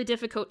 that's really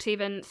difficult to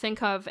even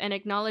think of and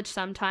acknowledge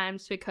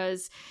sometimes,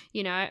 because,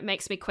 you know, it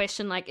makes me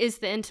question, like, is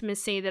the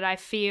intimacy that I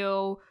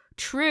feel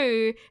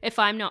true if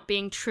I'm not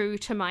being true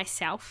to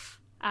myself?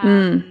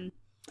 I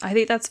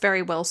think that's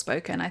very well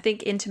spoken. I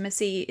think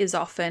intimacy is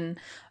often,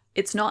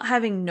 it's not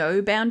having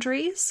no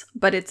boundaries,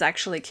 but it's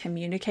actually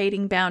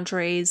communicating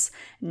boundaries,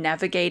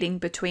 navigating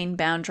between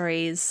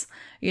boundaries.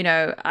 You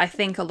know, I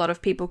think a lot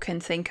of people can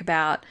think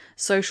about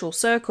social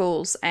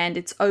circles, and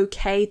it's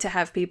okay to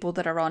have people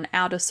that are on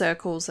outer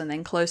circles and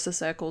then closer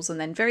circles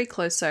and then very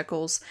close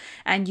circles.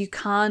 And you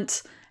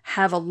can't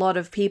have a lot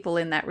of people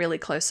in that really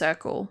close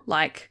circle.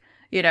 Like,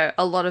 you know,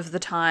 a lot of the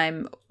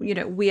time, you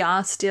know, we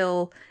are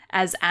still,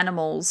 as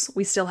animals,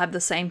 we still have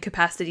the same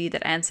capacity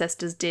that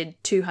ancestors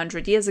did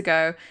 200 years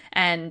ago.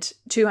 And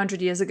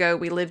 200 years ago,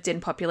 we lived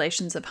in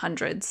populations of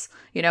hundreds,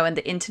 you know, and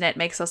the internet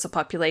makes us a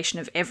population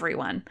of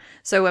everyone.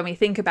 So when we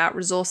think about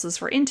resources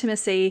for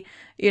intimacy,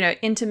 you know,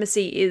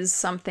 intimacy is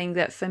something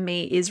that for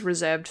me is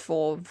reserved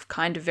for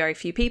kind of very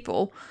few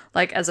people.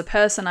 Like, as a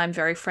person, I'm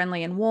very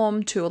friendly and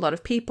warm to a lot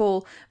of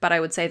people, but I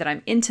would say that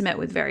I'm intimate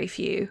with very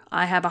few.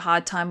 I have a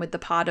hard time with the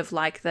part of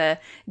like the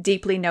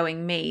deeply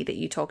knowing me that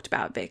you talked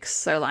about, Vix.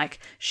 So like, like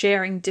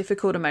sharing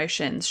difficult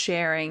emotions,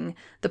 sharing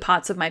the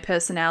parts of my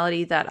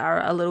personality that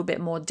are a little bit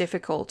more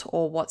difficult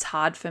or what's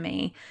hard for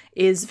me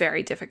is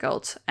very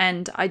difficult.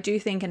 And I do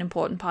think an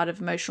important part of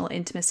emotional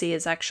intimacy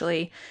is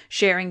actually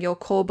sharing your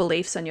core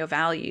beliefs and your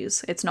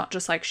values. It's not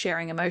just like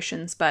sharing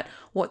emotions, but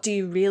what do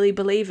you really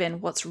believe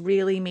in? What's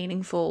really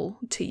meaningful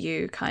to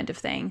you, kind of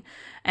thing.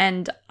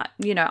 And,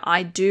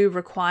 I do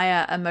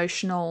require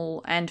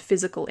emotional and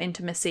physical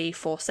intimacy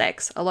for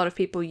sex. A lot of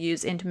people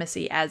use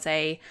intimacy as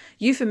a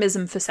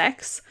euphemism for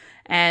sex,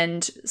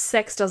 and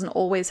sex doesn't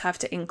always have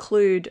to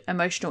include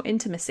emotional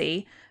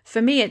intimacy.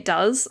 For me, it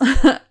does.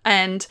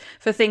 And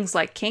for things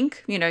like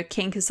kink,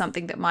 kink is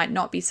something that might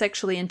not be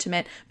sexually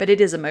intimate, but it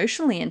is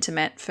emotionally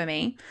intimate for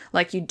me.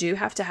 Like, you do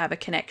have to have a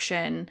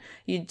connection.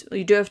 You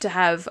do have to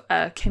have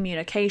a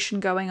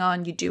communication going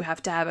on. You do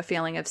have to have a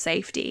feeling of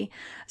safety.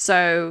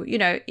 So,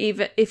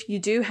 even if you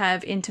do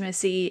have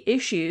intimacy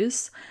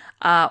issues,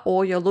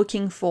 or you're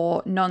looking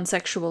for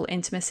non-sexual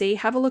intimacy,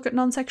 have a look at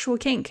non-sexual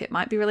kink. It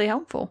might be really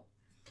helpful.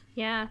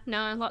 Yeah,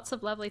 no, lots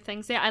of lovely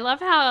things there. I love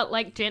how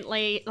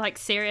gently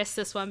serious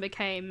this one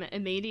became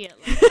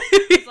immediately.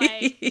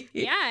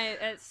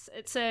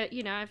 It's a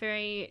a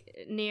very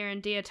near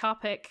and dear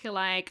topic.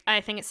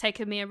 I think it's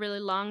taken me a really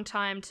long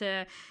time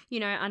to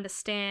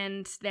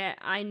understand that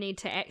I need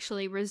to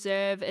actually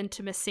reserve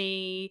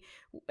intimacy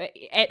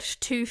at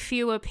too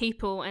fewer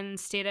people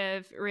instead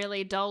of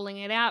really doling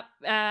it out.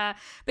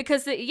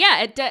 Because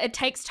it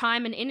takes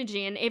time and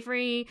energy, and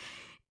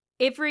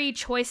every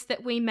choice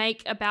that we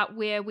make about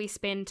where we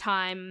spend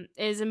time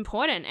is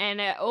important, and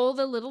all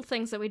the little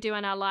things that we do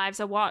in our lives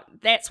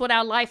that's what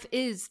our life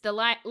is.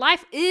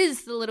 Life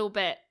is the little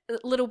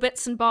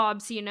bits and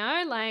bobs,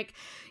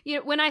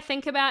 when I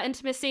think about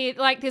intimacy,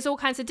 there's all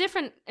kinds of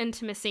different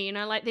intimacy,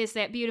 there's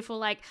that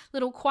beautiful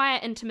little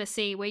quiet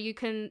intimacy where you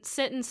can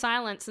sit in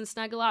silence and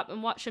snuggle up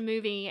and watch a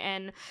movie,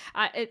 and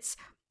it's,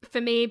 for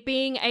me,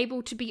 being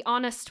able to be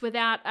honest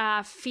without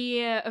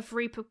fear of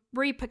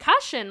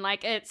repercussion.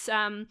 It's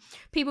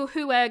people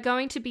who are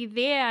going to be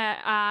there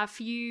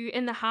for you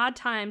in the hard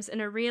times in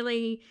a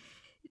really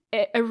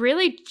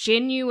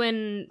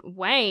genuine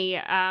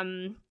way.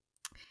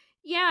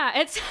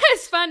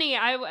 It's funny.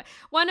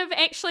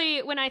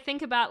 When I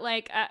think about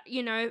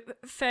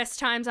first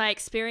times I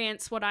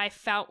experienced what I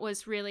felt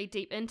was really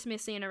deep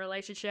intimacy in a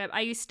relationship,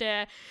 I used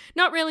to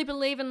not really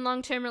believe in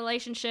long-term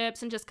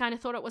relationships and just kind of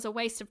thought it was a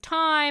waste of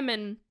time.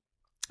 And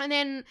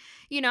then,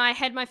 I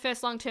had my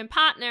first long-term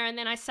partner, and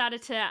then I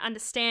started to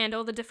understand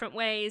all the different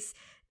ways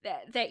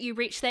that you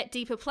reach that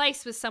deeper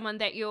place with someone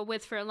that you're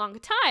with for a longer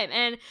time.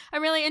 And a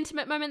really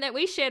intimate moment that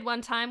we shared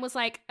one time was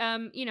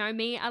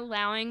me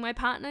allowing my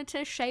partner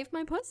to shave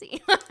my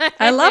pussy.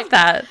 I love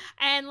that.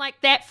 And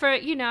that for,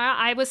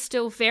 I was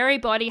still very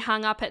body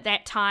hung up at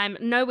that time,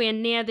 nowhere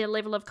near the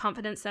level of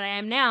confidence that I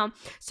am now.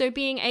 So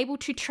being able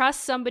to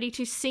trust somebody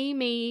to see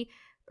me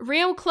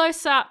real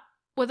close up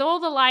with all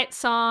the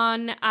lights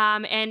on,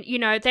 and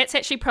that's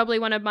actually probably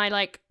one of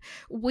my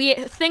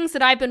weird things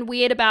that I've been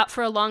weird about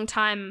for a long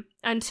time,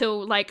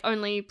 until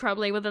only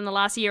probably within the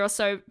last year or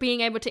so,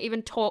 being able to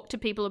even talk to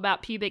people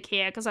about pubic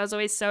hair, because I was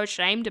always so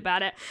ashamed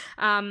about it.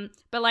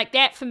 But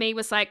that for me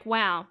was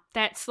wow,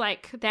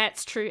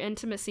 that's true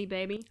intimacy,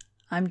 baby.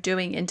 I'm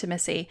doing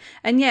intimacy.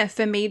 And yeah,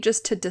 for me,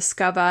 just to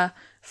discover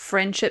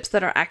friendships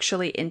that are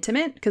actually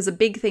intimate, because a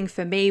big thing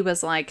for me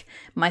was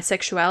my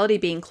sexuality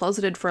being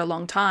closeted for a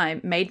long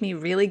time made me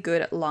really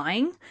good at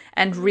lying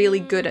and really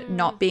good at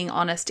not being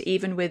honest,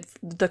 even with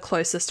the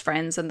closest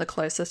friends and the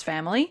closest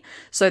family.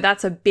 So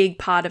that's a big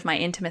part of my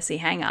intimacy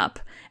hang up.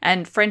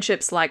 And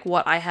friendships like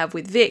what I have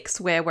with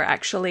Vix, where we're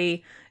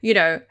actually,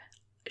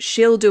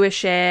 she'll do a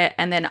share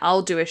and then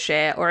I'll do a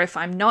share. Or if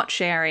I'm not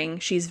sharing,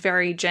 she's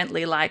very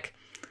gently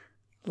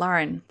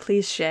Lauren,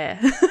 please share.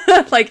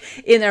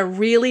 In a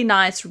really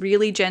nice,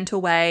 really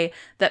gentle way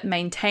that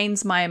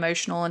maintains my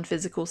emotional and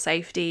physical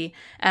safety,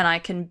 and I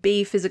can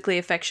be physically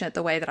affectionate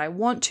the way that I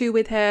want to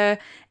with her.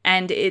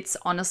 And it's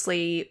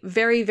honestly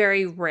very,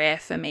 very rare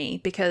for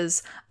me,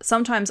 because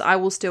sometimes I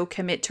will still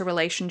commit to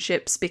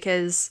relationships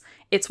because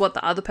it's what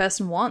the other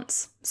person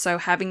wants. So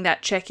having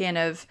that check-in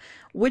of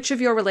which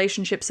of your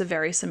relationships are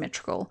very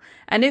symmetrical.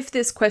 And if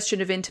this question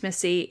of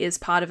intimacy is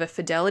part of a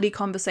fidelity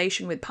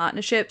conversation with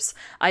partnerships,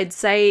 I'd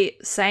say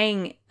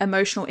saying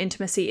emotional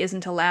intimacy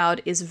isn't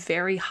allowed is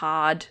very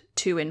hard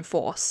to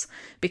enforce,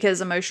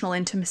 because emotional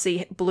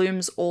intimacy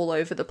blooms all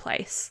over the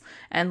place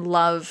and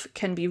love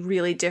can be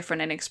really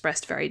different and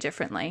expressed very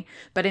differently.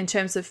 But in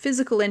terms of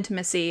physical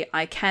intimacy,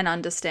 I can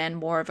understand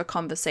more of a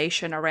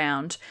conversation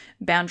around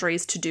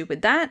boundaries to do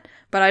with that.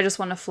 But I just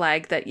want to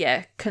flag that,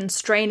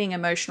 constraining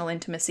emotional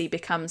intimacy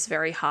becomes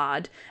very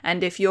hard.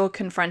 And if you're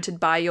confronted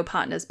by your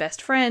partner's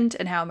best friend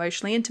and how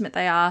emotionally intimate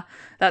they are,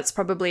 that's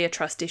probably a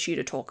trust issue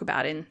to talk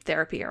about in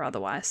therapy or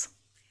otherwise.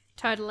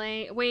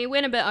 Totally. We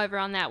went a bit over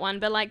on that one,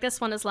 but like this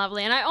one is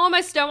lovely. And I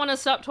almost don't want to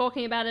stop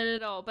talking about it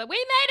at all, but we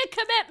made a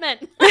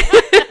commitment.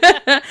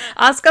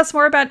 Ask us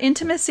more about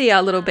intimacy,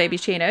 our little baby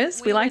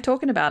chinos. We like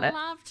talking about it.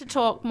 I love to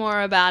talk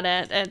more about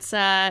it. It's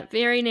a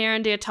very near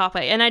and dear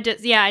topic. And I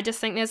just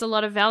think there's a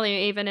lot of value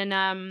even in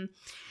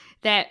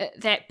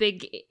that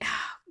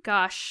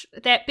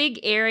big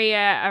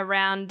area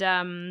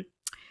around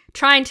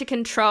trying to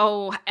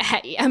control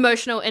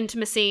emotional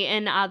intimacy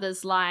in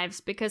others' lives,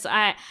 because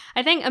I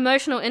think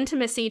emotional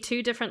intimacy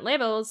to different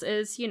levels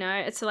is,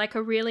 it's like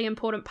a really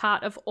important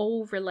part of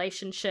all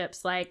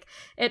relationships. Like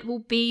it will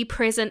be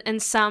present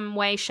in some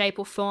way, shape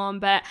or form.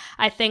 But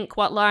I think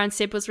what Lauren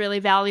said was really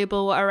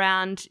valuable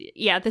around,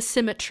 the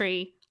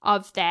symmetry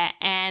of that.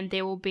 And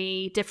there will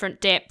be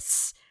different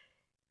depths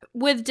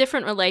with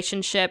different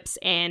relationships,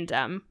 and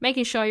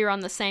making sure you're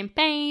on the same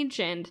page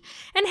and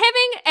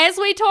having, as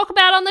we talk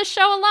about on this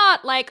show a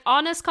lot, like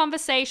honest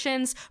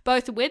conversations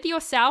both with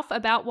yourself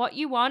about what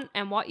you want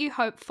and what you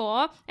hope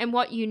for and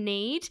what you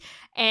need,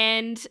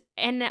 and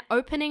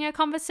opening a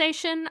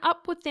conversation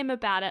up with them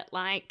about it.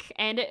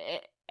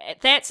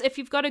 That's, if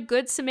you've got a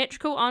good,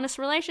 symmetrical, honest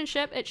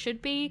relationship, it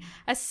should be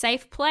a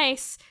safe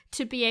place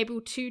to be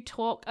able to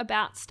talk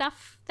about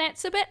stuff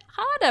that's a bit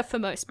harder for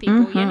most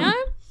people,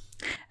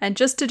 And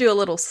just to do a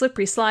little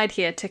slippery slide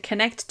here to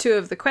connect two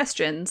of the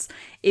questions,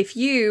 if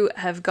you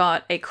have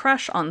got a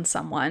crush on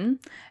someone,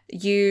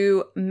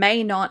 you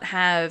may not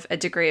have a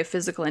degree of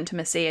physical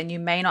intimacy and you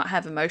may not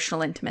have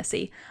emotional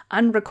intimacy.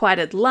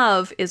 Unrequited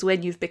love is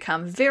when you've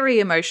become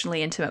very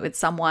emotionally intimate with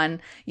someone,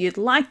 you'd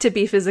like to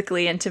be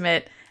physically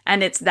intimate,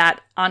 and it's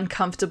that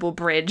uncomfortable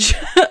bridge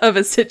of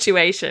a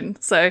situation.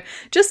 So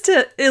just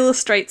to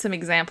illustrate some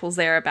examples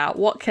there about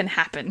what can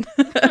happen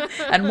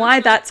and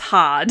why that's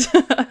hard.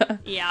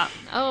 Yeah.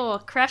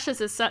 Oh, crushes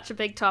is such a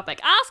big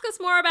topic. Ask us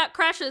more about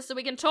crushes so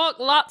we can talk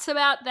lots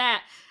about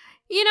that.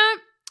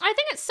 I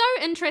think it's so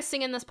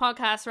interesting in this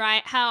podcast,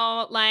 right?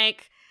 How,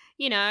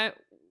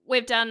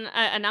 we've done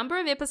a number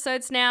of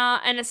episodes now,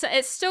 and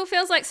it still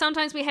feels like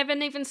sometimes we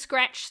haven't even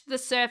scratched the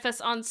surface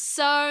on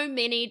so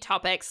many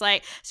topics.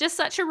 Like, it's just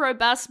such a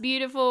robust,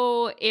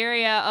 beautiful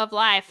area of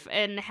life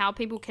and how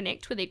people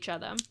connect with each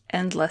other.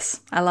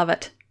 Endless. I love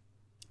it.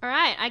 All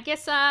right, I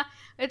guess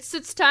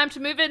it's time to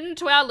move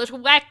into our little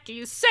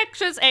wacky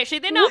sections. Actually,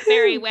 they're not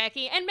very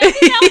wacky, and maybe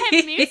they'll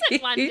have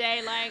music one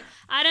day. Like,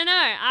 I don't know.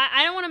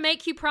 I don't want to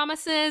make you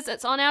promises.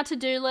 It's on our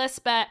to-do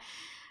list, but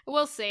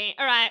we'll see.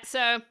 All right,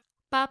 so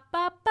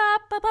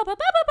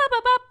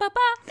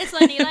it's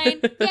Lenny Lane.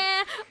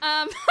 Yeah.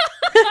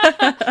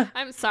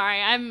 I'm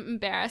sorry. I'm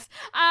embarrassed.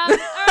 All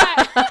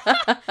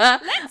right.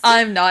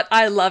 I'm not.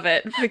 I love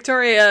it.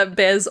 Victoria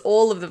bears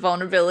all of the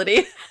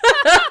vulnerability.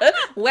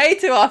 Way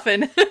too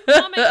often.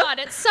 Oh my God.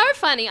 It's so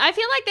funny. I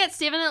feel like that's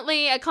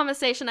definitely a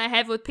conversation I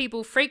have with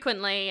people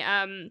frequently.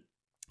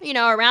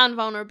 Around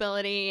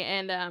vulnerability.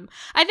 And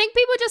I think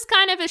people just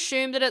kind of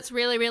assume that it's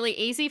really, really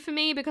easy for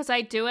me because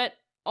I do it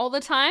all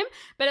the time,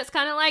 but it's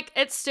kind of like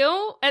it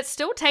still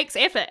takes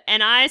effort,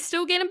 and I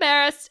still get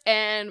embarrassed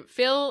and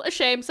feel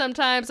ashamed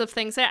sometimes of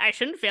things that I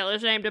shouldn't feel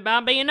ashamed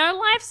about, but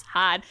life's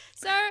hard.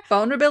 So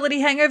vulnerability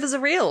hangovers are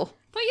real.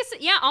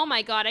 Yeah, oh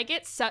my God, I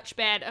get such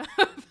bad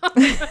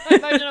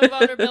emotional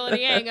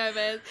vulnerability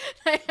hangovers.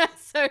 They are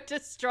so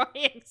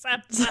destroying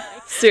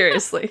sometimes.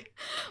 Seriously.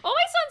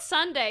 Always on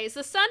Sundays.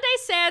 The Sunday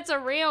sads are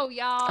real,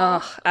 y'all.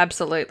 Oh,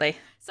 absolutely.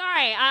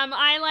 Sorry,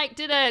 I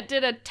did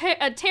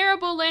a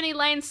terrible Lenny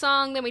Lane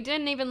song, then we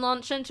didn't even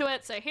launch into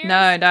it. So here's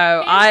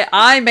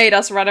I made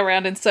us run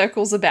around in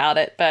circles about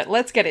it, but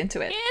let's get into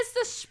it. Here's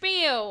the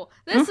spiel.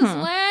 This is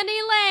Lenny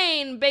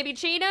Lane, baby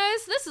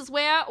Cheetos. This is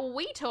where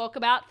we talk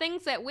about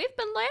things that we've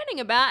been learning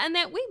about and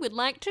that we would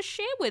like to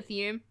share with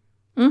you.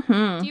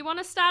 Do you want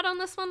to start on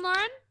this one,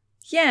 Lauren?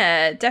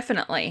 Yeah,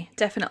 definitely.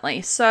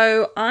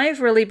 So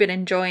I've really been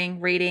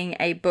enjoying reading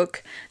a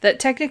book that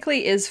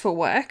technically is for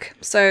work.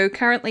 So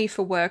currently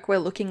for work, we're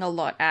looking a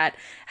lot at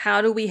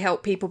how do we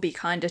help people be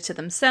kinder to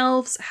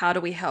themselves? How do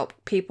we help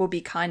people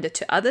be kinder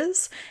to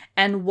others?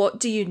 And what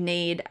do you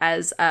need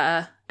as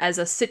a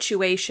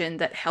situation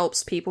that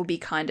helps people be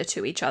kinder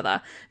to each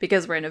other?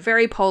 Because we're in a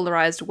very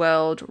polarized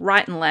world,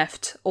 right and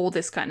left, all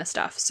this kind of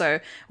stuff. So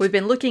we've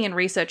been looking and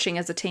researching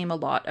as a team a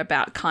lot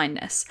about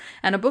kindness.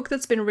 And a book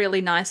that's been really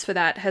nice for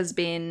that has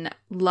been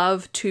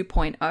Love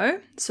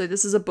 2.0. So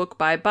this is a book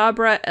by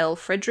Barbara L.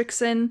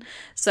 Fredrickson.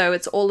 So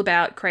it's all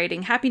about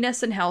creating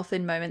happiness and health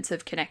in moments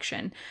of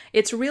connection.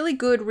 It's really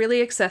good,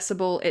 really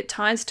accessible. It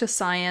ties to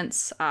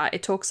science.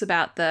 It talks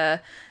about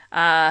the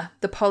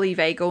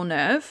polyvagal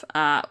nerve,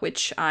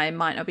 which I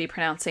might not be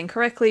pronouncing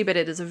correctly, but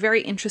it is a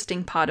very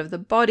interesting part of the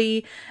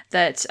body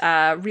that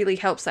really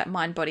helps that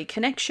mind-body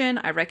connection.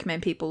 I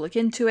recommend people look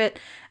into it.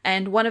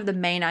 And one of the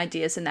main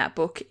ideas in that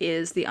book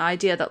is the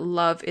idea that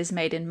love is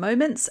made in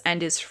moments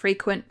and is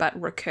frequent but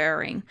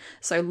recurring.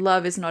 So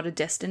love is not a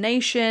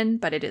destination,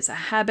 but it is a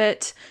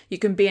habit. You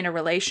can be in a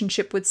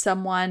relationship with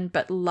someone,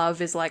 but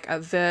love is like a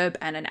verb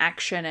and an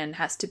action and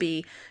has to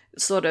be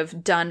sort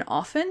of done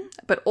often,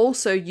 but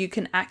also you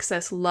can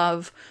access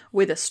love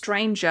with a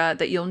stranger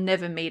that you'll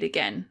never meet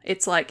again.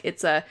 It's like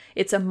it's a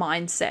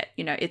mindset,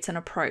 it's an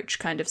approach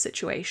kind of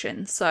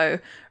situation. So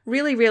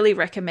really, really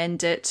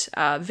recommend it.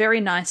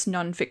 Very nice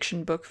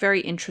non-fiction book,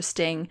 very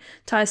interesting,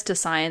 ties to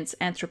science,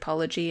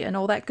 anthropology, and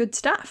all that good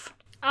stuff.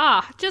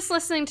 Just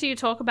listening to you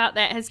talk about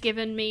that has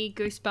given me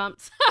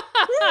goosebumps.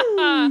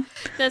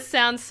 This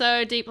sounds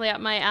so deeply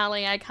up my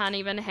alley, I can't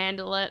even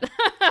handle it.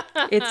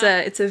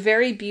 It's a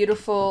very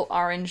beautiful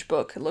orange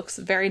book. It looks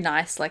very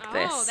nice like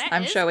this.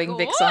 I'm showing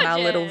gorgeous. Vix on our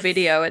little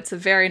video. It's a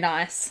very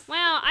nice.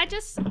 Wow,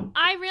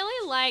 I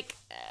really like,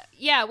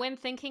 when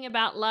thinking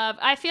about love,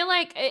 I feel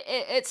like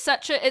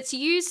it's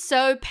used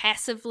so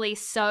passively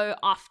so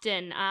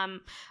often.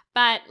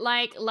 But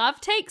like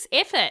love takes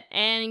effort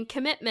and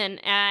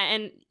commitment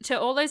and to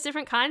all those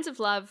different kinds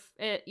of love,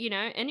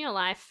 in your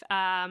life.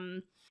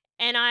 And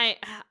I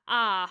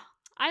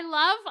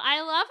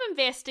love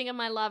investing in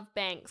my love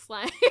banks.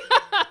 Like,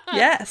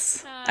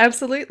 yes,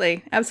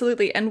 absolutely.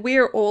 Absolutely. And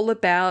we're all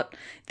about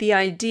the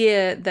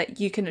idea that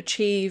you can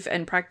achieve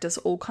and practice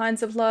all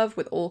kinds of love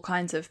with all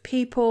kinds of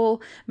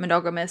people,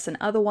 monogamous and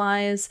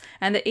otherwise.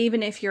 And that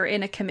even if you're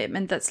in a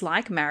commitment that's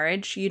like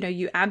marriage,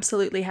 you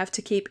absolutely have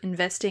to keep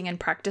investing and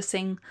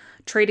practicing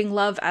treating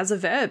love as a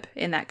verb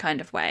in that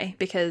kind of way,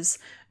 because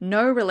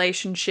no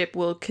relationship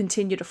will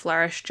continue to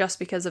flourish just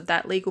because of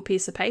that legal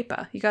piece of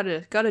paper. You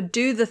gotta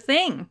do the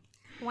thing.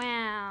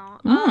 Wow.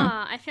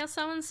 I feel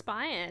so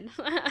inspired.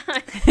 I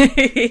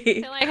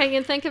feel like I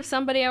can think of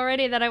somebody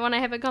already that I want to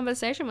have a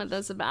conversation with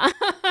us about.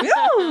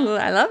 Ooh,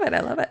 I love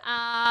it.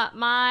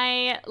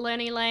 My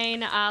Learning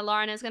Lane,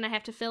 Lauren is going to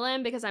have to fill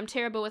in because I'm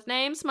terrible with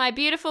names. My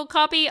beautiful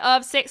copy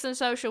of Sex and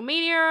Social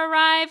Media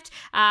arrived.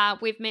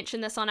 We've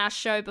mentioned this on our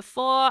show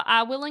before.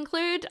 We'll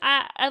include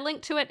a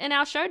link to it in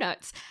our show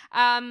notes.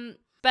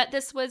 But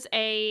this was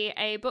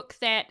a book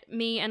that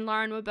me and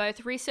Lauren were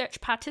both research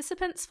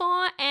participants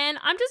for, and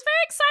I'm just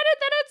very excited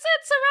that it's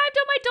arrived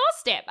on my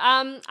doorstep.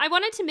 I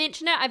wanted to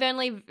mention it. I've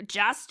only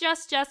just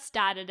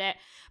started it,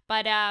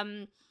 but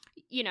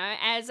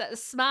as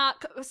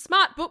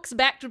smart books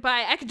backed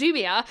by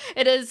academia,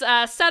 it is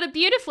started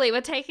beautifully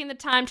with taking the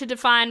time to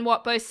define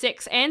what both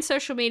sex and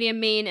social media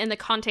mean in the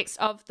context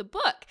of the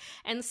book.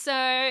 And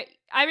so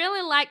I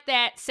really like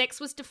that sex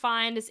was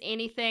defined as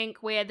anything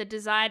where the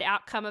desired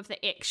outcome of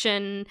the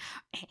action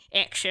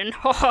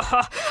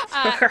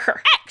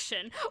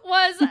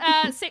was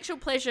sexual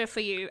pleasure for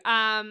you,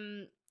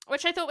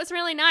 which I thought was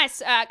really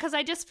nice because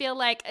I just feel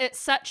like it's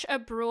such a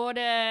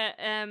broader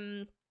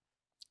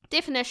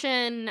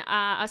definition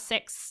of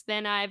sex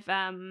than I've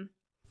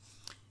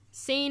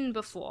seen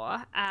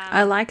before.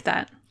 I like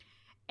that.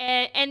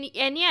 And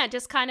yeah,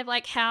 just kind of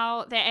like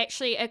how they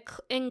actually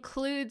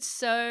includes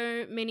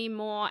so many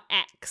more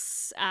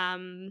acts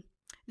than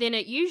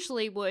it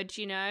usually would,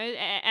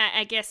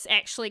 I guess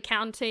actually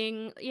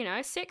counting,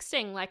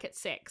 sexting like it's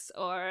sex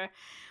or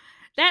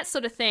that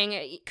sort of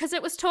thing. Because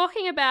it was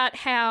talking about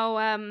how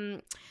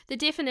the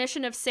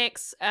definition of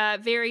sex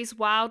varies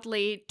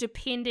wildly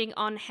depending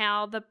on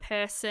how the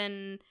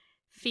person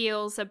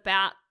feels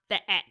about the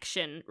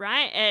action,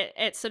 right?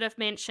 It sort of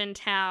mentioned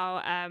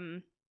how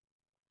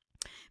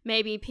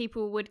maybe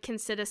people would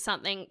consider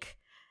something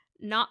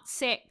not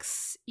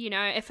sex,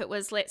 if it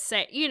was, let's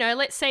say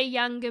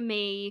younger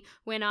me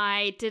when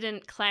I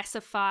didn't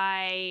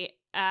classify,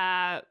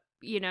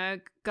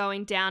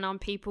 going down on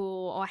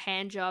people or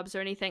hand jobs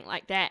or anything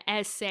like that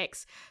as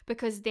sex,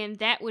 because then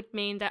that would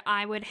mean that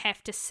I would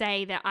have to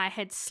say that I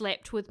had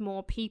slept with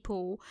more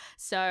people.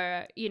 So,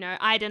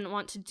 I didn't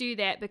want to do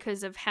that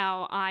because of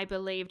how I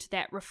believed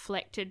that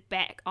reflected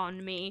back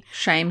on me.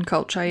 Shame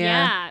culture,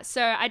 yeah. Yeah.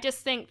 So I just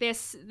think there's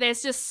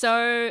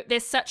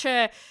such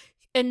a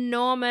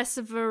enormous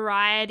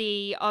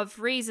variety of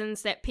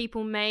reasons that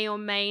people may or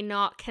may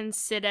not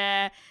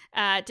consider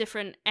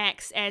different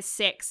acts as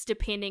sex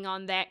depending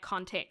on that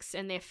context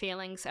and their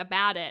feelings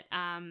about it.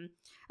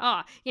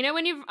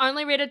 When you've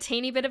only read a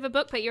teeny bit of a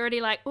book, but you're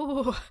already like,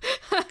 ooh.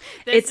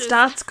 It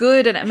starts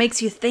good and it makes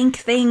you think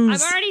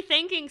things. I'm already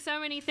thinking so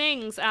many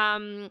things.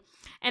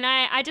 And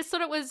I just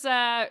thought it was,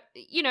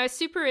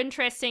 super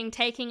interesting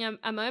taking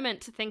a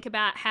moment to think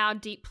about how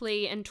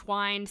deeply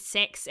entwined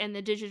sex and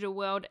the digital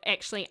world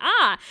actually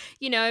are,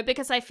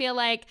 because I feel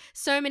like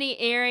so many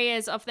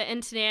areas of the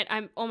internet,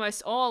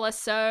 almost all, are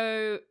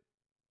so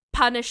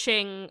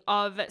punishing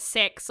of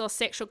sex or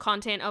sexual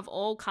content of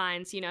all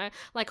kinds,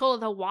 like all of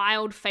the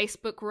wild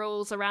Facebook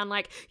rules around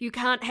like you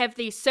can't have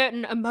these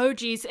certain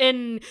emojis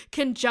in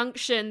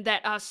conjunction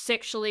that are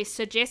sexually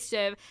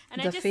suggestive.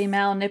 And the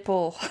female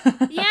nipple.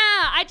 Yeah,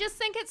 I just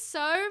think it's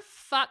so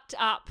fucked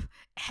up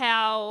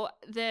how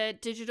the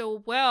digital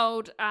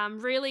world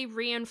really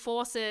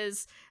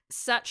reinforces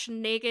such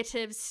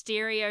negative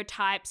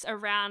stereotypes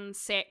around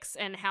sex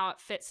and how it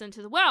fits into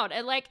the world.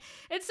 And like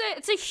it's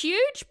a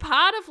huge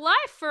part of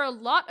life for a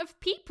lot of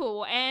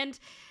people, and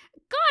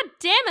god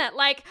damn it,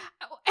 like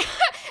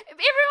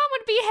everyone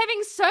would be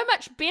having so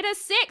much better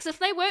sex if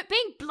they weren't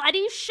being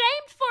bloody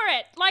shamed for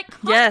it, like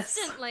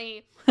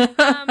constantly.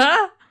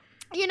 Yes.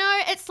 you know,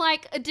 it's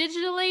like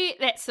digitally,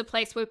 that's the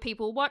place where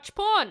people watch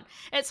porn.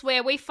 It's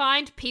where we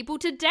find people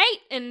to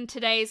date in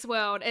today's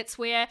world. It's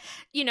where,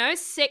 you know,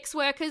 sex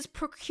workers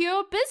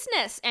procure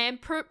business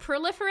and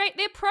proliferate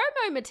their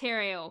promo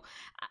material.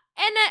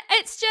 And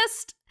it's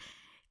just...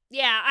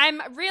 Yeah, I'm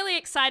really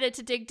excited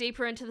to dig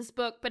deeper into this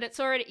book, but it's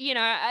already, you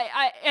know,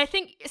 I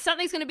think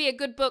something's going to be a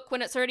good book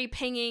when it's already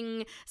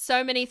pinging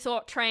so many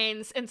thought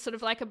trains and sort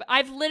of like,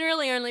 I've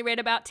literally only read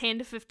about 10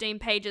 to 15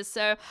 pages,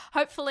 so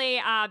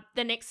hopefully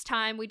the next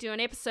time we do an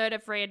episode,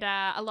 I've read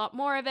a lot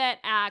more of it,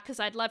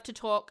 because I'd love to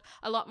talk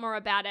a lot more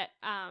about it.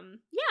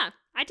 Yeah,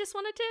 I just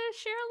wanted to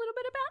share a little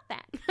bit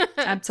about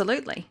that.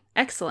 Absolutely.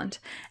 Excellent.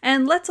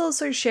 And let's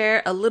also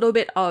share a little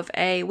bit of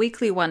a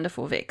weekly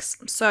Wonderful Vix.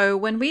 So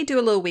when we do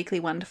a little weekly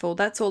Wonderful,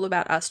 that's all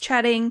about us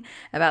chatting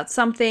about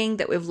something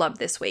that we've loved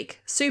this week.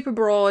 Super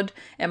broad.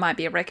 It might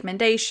be a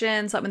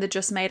recommendation, something that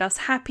just made us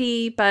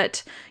happy.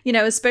 But, you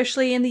know,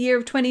 especially in the year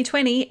of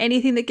 2020,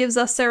 anything that gives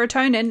us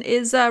serotonin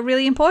is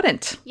really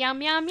important.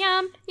 Yum, yum,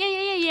 yum.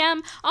 Yeah,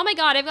 yum. Oh my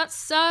God, I've got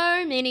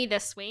so many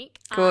this week.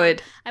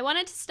 Good. I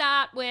wanted to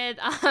start with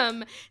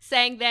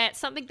saying that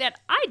something that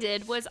I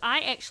did was I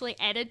actually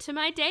added to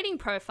my dating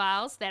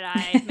profiles that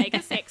I make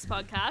a sex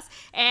podcast,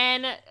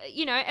 and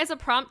you know, as a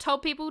prompt,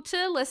 told people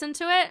to listen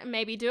to it,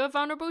 maybe do a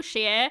vulnerable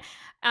share,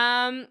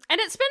 and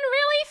it's been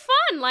really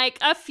fun. Like,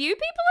 a few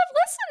people have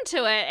listened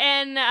to it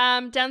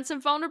and done some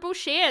vulnerable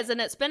shares,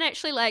 and it's been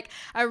actually like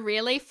a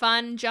really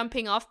fun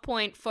jumping off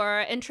point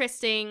for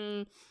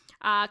interesting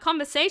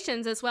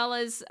conversations, as well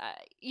as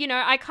you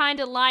know, I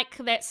kind of like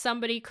that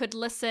somebody could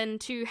listen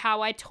to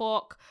how I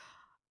talk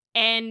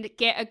and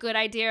get a good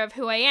idea of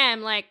who I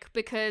am, like,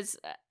 because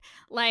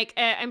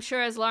I'm sure,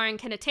 as Lauren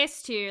can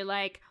attest to,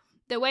 like,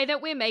 the way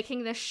that we're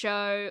making this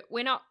show,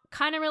 we're not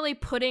kind of really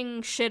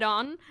putting shit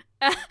on.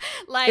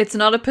 Like, it's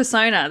not a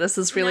persona. This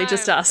is really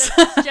just us.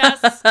 This is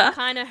just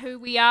kind of who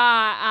we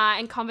are,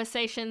 and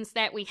conversations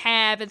that we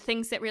have and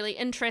things that really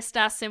interest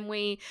us, and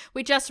we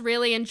just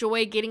really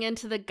enjoy getting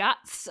into the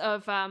guts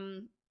of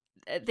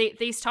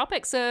these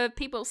topics of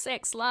people,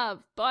 sex,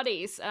 love,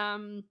 bodies.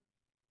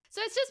 So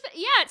it's just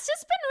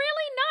been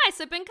really nice.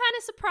 I've been kind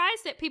of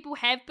surprised that people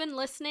have been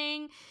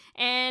listening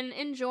and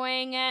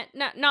enjoying it.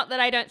 Not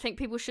that I don't think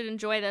people should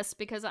enjoy this,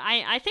 because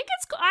I think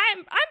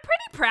I'm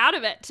pretty proud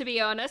of it, to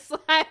be honest.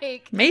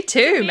 Like, me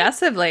too,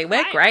 massively.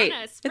 We're great.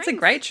 It's a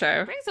great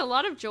show. It brings a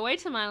lot of joy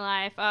to my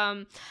life.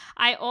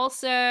 I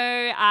also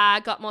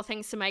got more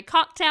things to my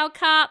cocktail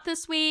cart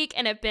this week,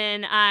 and have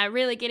been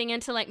really getting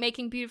into like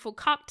making beautiful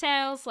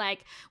cocktails.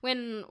 Like,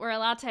 when we're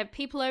allowed to have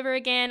people over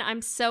again,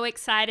 I'm so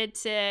excited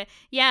to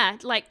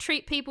like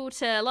treat people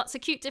to lots of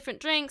cute different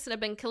drinks, and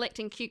I've been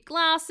collecting cute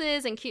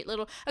glasses and cute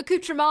little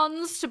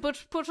accoutrements to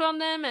put on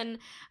them, and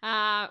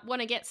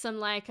want to get some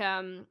like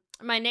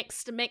my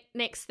next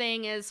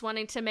thing is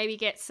wanting to maybe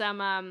get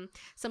some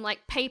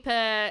like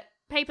paper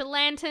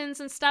lanterns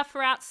and stuff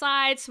for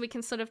outside, so we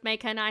can sort of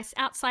make a nice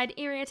outside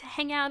area to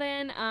hang out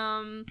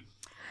in.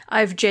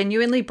 I've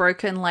genuinely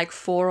broken like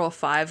 4 or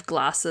 5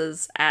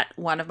 glasses at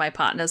one of my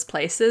partner's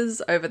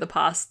places over the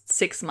past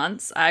 6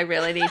 months. I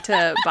really need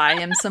to buy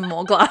him some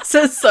more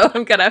glasses, so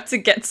I'm going to have to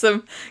get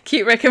some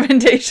cute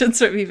recommendations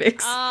from you,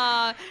 Vix.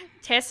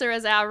 Tessa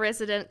is our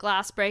resident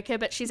glass breaker,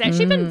 but she's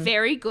actually been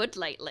very good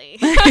lately.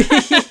 None of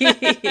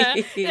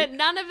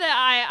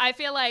that. I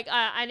feel like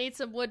I need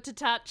some wood to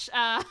touch.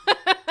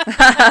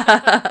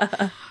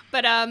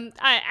 But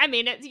I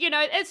mean,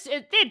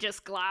 they're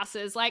just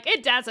glasses. Like,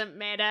 it doesn't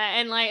matter,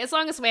 and like, as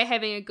long as we're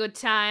having a good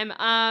time.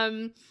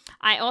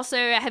 I also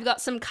have got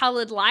some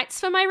colored lights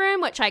for my room,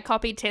 which I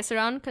copied Tessa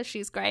on because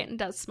she's great and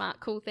does smart,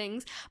 cool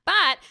things.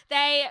 But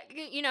they,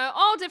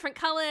 all different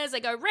colors. They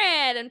go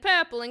red and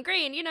purple and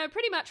green,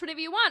 pretty much whatever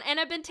you want.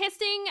 And I've been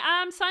testing,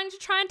 starting to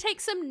try and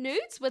take some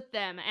nudes with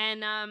them.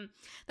 And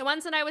the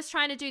ones that I was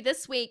trying to do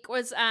this week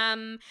was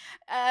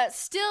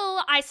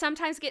still, I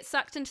sometimes get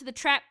sucked into the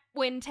trap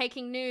when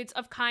taking nudes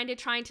of kind of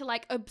trying to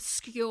like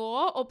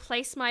obscure or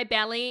place my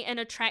belly in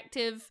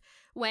attractive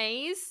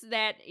ways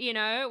that,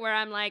 where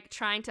I'm like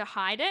trying to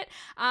hide it.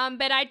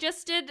 But I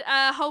just did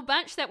a whole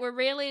bunch that were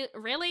really,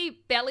 really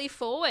belly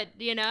forward,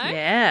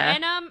 Yeah.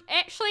 And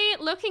actually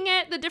looking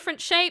at the different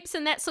shapes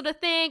and that sort of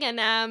thing, and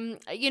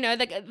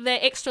the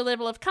extra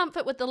level of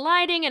comfort with the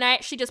lighting, and I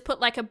actually just put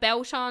like a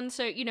belt on,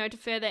 so to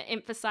further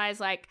emphasize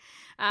like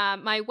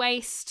my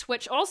waist,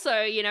 which also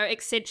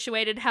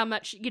accentuated how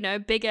much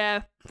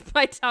bigger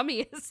my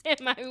tummy is in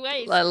my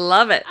waist. I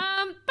love it.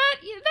 But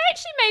that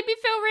actually made me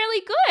feel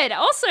really good.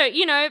 Also,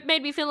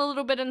 made me feel a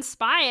little bit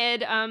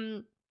inspired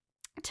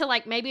to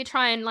like maybe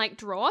try and like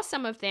draw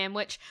some of them,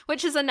 which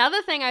is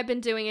another thing I've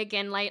been doing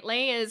again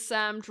lately, is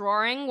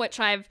drawing, which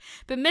I've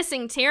been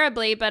missing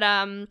terribly. But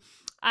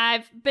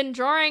I've been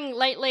drawing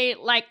lately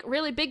like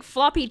really big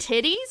floppy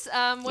titties,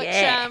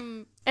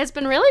 which has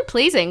been really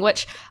pleasing,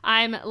 which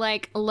I'm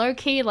like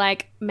low-key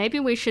like maybe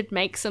we should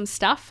make some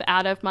stuff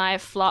out of my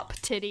flop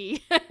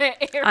titty area.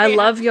 I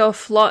love your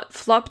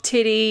flop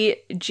titty,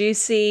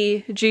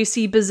 juicy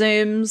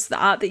bazooms. The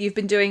art that you've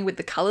been doing with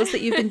the colors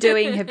that you've been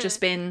doing have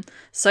just been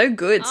so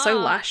good, so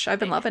lush. I've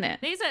been loving it.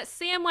 These are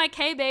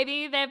CMYK,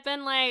 baby. They've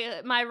been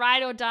like my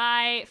ride or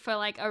die for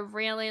like a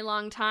really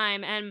long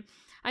time, and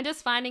I'm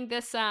just finding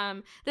this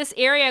this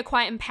area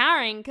quite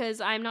empowering because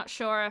I'm not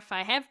sure if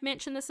I have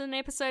mentioned this in an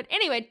episode.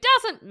 Anyway,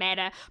 doesn't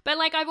matter. But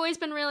like I've always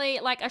been really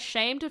like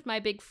ashamed of my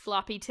big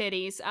floppy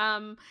titties.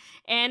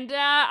 And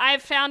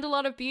I've found a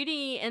lot of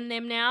beauty in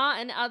them now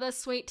and other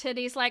sweet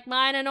titties like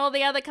mine and all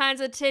the other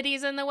kinds of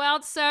titties in the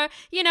world. So,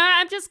 you know,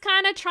 I'm just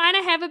kind of trying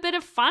to have a bit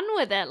of fun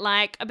with it.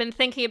 Like I've been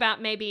thinking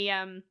about maybe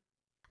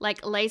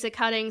like laser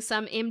cutting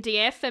some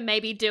MDF and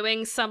maybe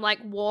doing some like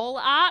wall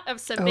art of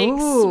some big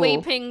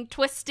sweeping,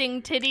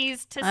 twisting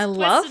titties twisting all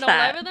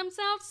over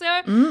themselves. So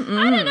I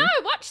don't know.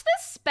 Watch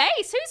this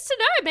space. Who's to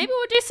know? Maybe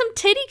we'll do some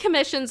titty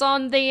commissions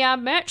on the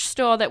merch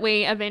store that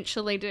we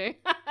eventually do.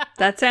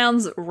 That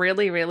sounds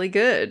really, really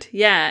good.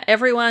 Yeah,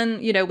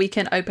 everyone, you know, we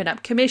can open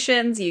up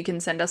commissions. You can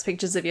send us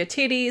pictures of your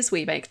titties.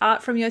 We make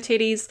art from your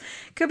titties.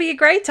 Could be a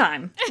great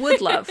time. Would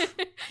love.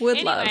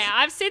 Love.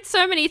 I've said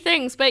so many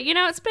things, but you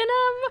know, it's been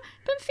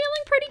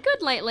feeling pretty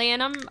good lately,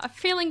 and I'm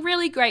feeling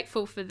really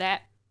grateful for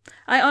that.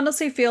 I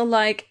honestly feel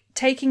like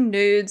taking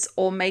nudes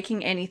or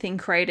making anything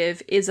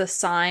creative is a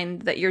sign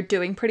that you're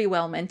doing pretty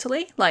well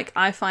mentally. Like,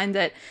 I find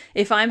that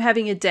if I'm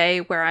having a day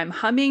where I'm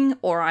humming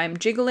or I'm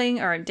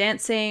jiggling or I'm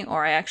dancing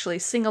or I actually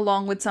sing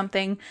along with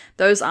something,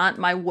 those aren't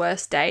my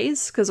worst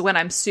days, because when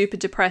I'm super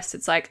depressed,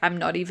 it's like I'm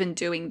not even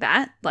doing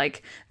that.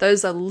 Like,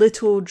 those are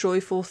little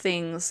joyful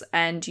things,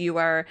 and you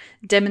are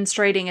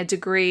demonstrating a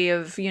degree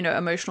of, you know,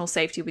 emotional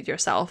safety with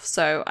yourself.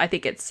 So I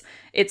think it's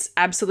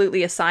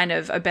absolutely a sign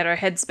of a better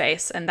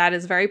headspace, and that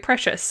is very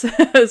precious,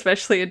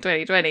 especially in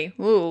 2020.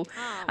 Ooh. Oh,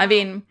 wow. I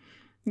mean,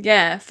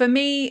 yeah, for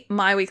me,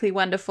 my weekly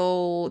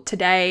wonderful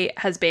today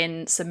has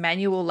been some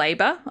manual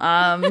labor.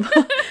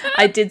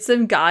 I did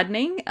some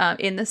gardening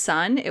in the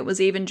sun. It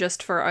was even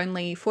just for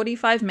only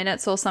 45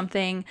 minutes or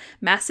something.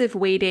 Massive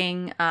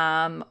weeding.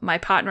 My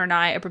partner and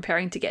I are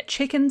preparing to get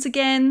chickens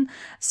again,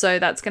 so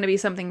that's going to be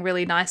something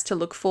really nice to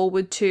look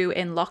forward to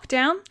in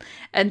lockdown.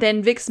 And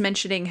then Vix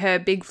mentioning her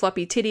big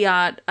floppy titty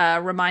art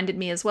reminded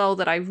me as well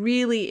that I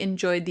really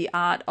enjoyed the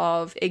art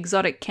of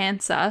Exotic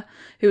Cancer,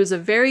 who is a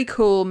very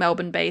cool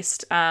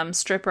Melbourne-based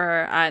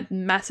stripper. I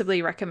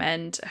massively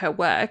recommend her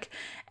work.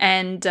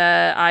 And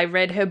I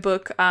read her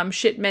book,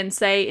 Shit Men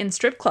Say in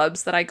Strip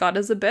Clubs, that I got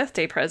as a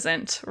birthday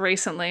present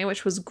recently,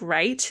 which was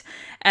great.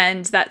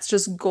 And that's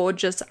just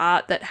gorgeous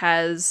art that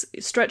has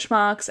stretch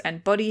marks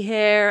and body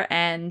hair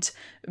and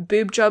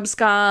boob job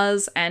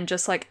scars and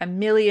just like a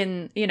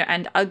million, you know,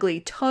 and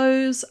ugly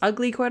toes,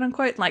 ugly quote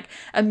unquote, like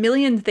a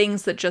million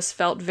things that just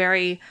felt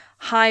very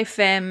high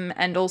femme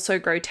and also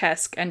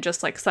grotesque, and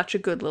just like such a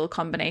good little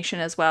combination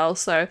as well.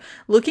 So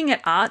looking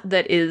at art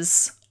that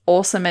is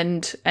awesome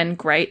and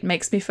great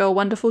makes me feel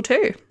wonderful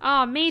too.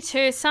 Oh, me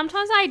too.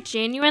 Sometimes I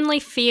genuinely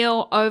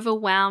feel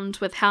overwhelmed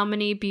with how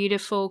many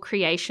beautiful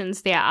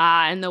creations there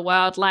are in the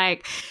world.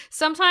 Like,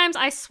 sometimes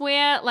I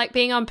swear, like,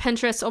 being on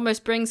Pinterest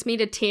almost brings me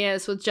to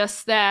tears with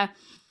just the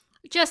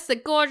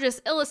gorgeous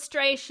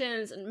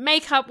illustrations and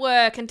makeup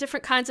work and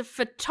different kinds of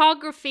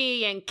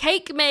photography and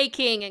cake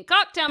making and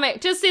cocktail making.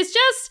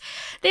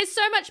 There's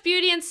so much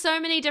beauty in so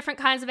many different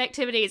kinds of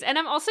activities. And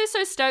I'm also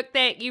so stoked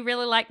that you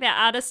really like that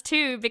artist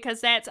too,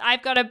 because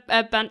I've got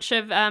a bunch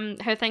of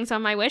her things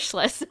on my wish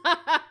list.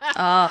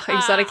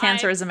 Exotic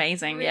Cancer is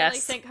amazing. Really, yes. I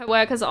think her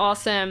work is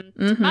awesome.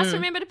 Mm-hmm. Must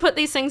remember to put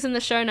these things in the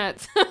show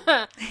notes.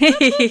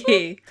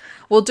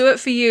 We'll do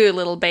it for you,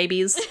 little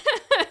babies.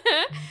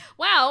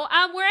 Wow,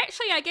 we're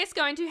actually, I guess,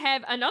 going to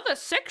have another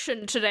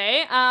section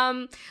today,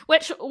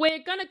 which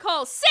we're going to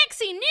call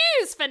Sexy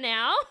News for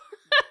now.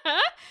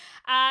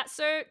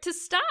 So to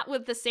start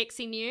with the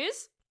sexy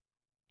news,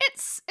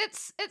 it's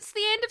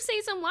the end of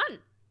season 1.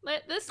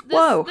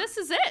 Whoa. This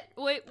is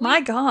it.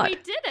 My God. We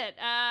did it.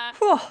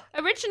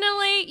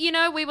 Originally, you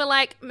know, we were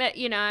like,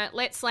 you know,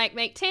 let's like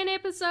make 10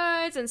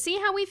 episodes and see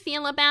how we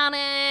feel about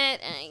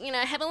it. You know,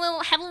 have a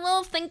little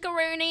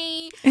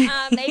thinkaroony.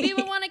 Maybe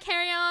we want to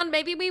carry on,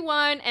 maybe we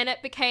won't. And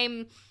it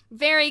became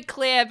very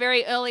clear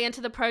very early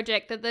into the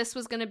project that this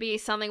was going to be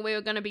something we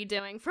were going to be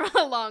doing for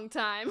a long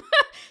time.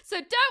 So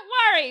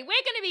don't worry, we're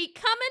going to be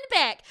coming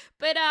back.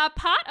 But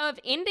part of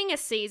ending a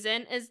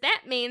season is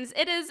that means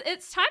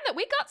it's time that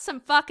we got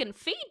some fucking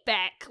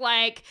feedback.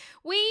 Like,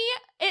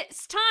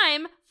 it's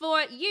time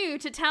for you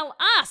to tell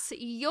us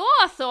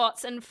your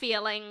thoughts and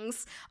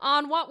feelings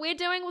on what we're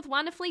doing with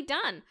Wonderfully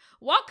Done.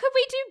 What could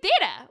we do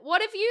better?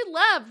 What have you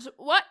loved?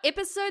 What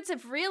episodes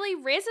have really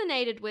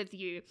resonated with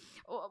you?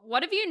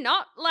 What have you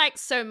not liked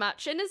so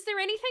much? And is there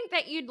anything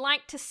that you'd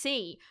like to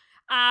see?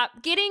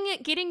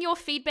 Getting your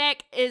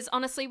feedback is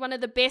honestly one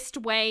of the best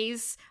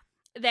ways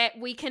that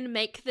we can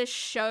make this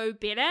show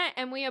better,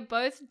 and we are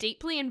both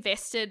deeply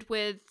invested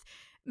with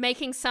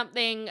making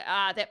something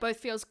that both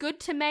feels good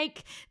to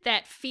make,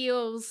 that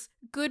feels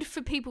good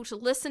for people to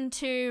listen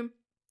to,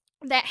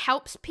 that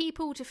helps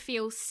people to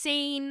feel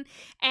seen.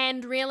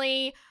 And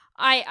really,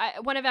 I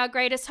one of our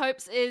greatest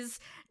hopes is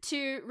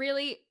to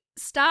really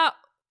start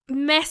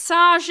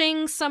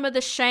massaging some of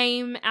the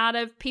shame out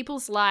of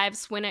people's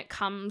lives when it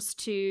comes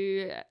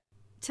to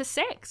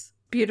sex.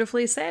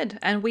 Beautifully said.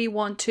 And we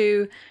want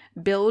to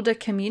build a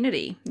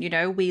community. You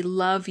know, we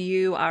love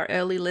you, our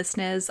early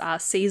listeners, our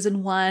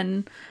season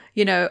 1,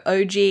 you know,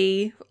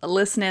 OG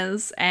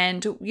listeners.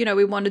 And, you know,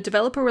 we want to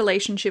develop a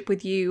relationship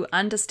with you,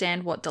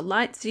 understand what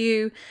delights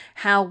you,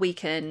 how we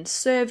can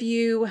serve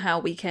you, how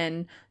we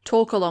can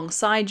talk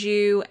alongside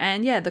you,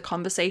 and yeah, the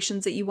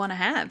conversations that you want to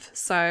have.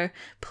 So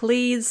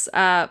please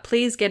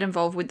get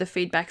involved with the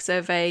feedback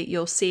survey.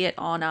 You'll see it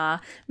on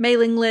our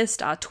mailing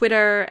list, our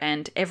Twitter,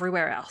 and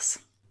everywhere else.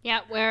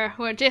 Yeah,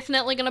 we're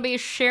definitely going to be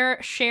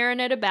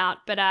sharing it about,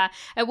 but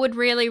it would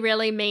really,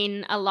 really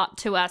mean a lot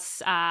to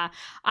us.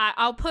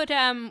 I'll put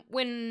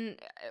when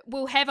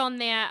we'll have on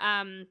there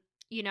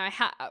you know,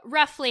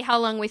 roughly how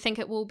long we think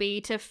it will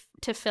be to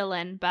fill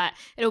in, but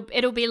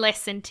it'll be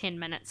less than 10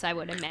 minutes, I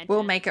would imagine.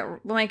 We'll make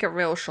it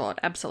real short,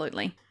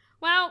 absolutely.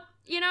 Well,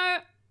 you know,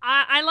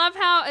 I love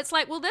how it's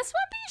like, well, this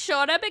won't be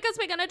shorter because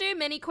we're going to do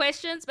mini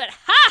questions, but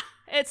ha!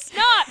 It's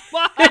not!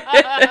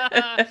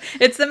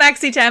 It's the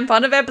maxi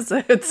tampon of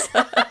episodes.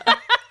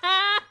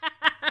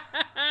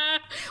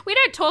 We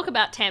don't talk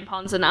about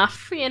tampons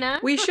enough, you know?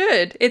 We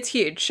should. It's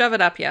huge. Shove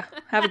it up here.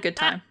 Have a good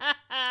time.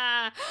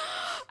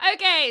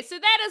 Okay, so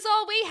that is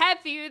all we have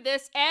for you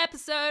this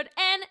episode,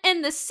 and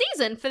in the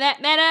season, for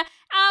that matter.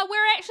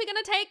 We're actually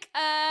going to take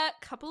a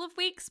couple of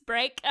weeks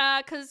break,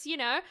 because, you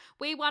know,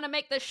 we want to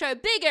make the show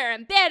bigger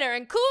and better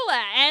and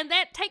cooler, and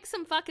that takes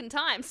some fucking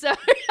time, so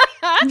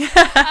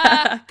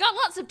got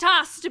lots of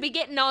tasks to be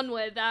getting on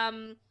with.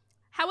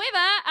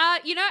 However,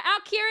 you know,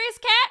 our curious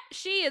cat,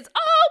 she is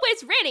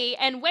always ready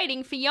and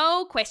waiting for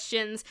your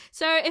questions.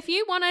 So if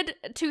you wanted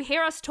to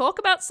hear us talk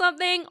about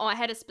something or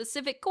had a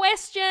specific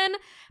question,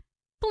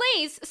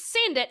 please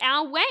send it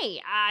our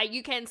way.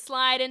 You can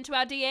slide into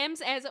our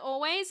DMs, as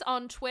always,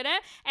 on Twitter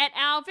at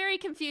our very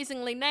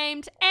confusingly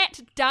named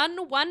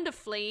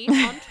 @DoneWonderfully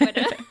on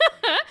Twitter.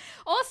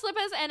 Or slip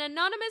us an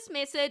anonymous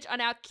message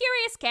on our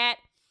curious cat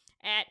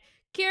at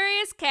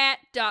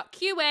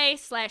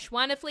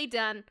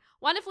curiouscat.qa/wonderfullydone.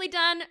 Wonderfully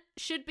Done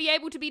should be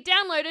able to be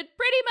downloaded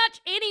pretty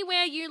much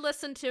anywhere you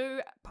listen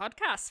to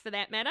podcasts, for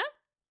that matter.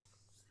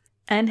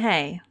 And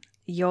hey,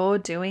 you're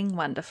doing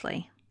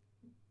wonderfully.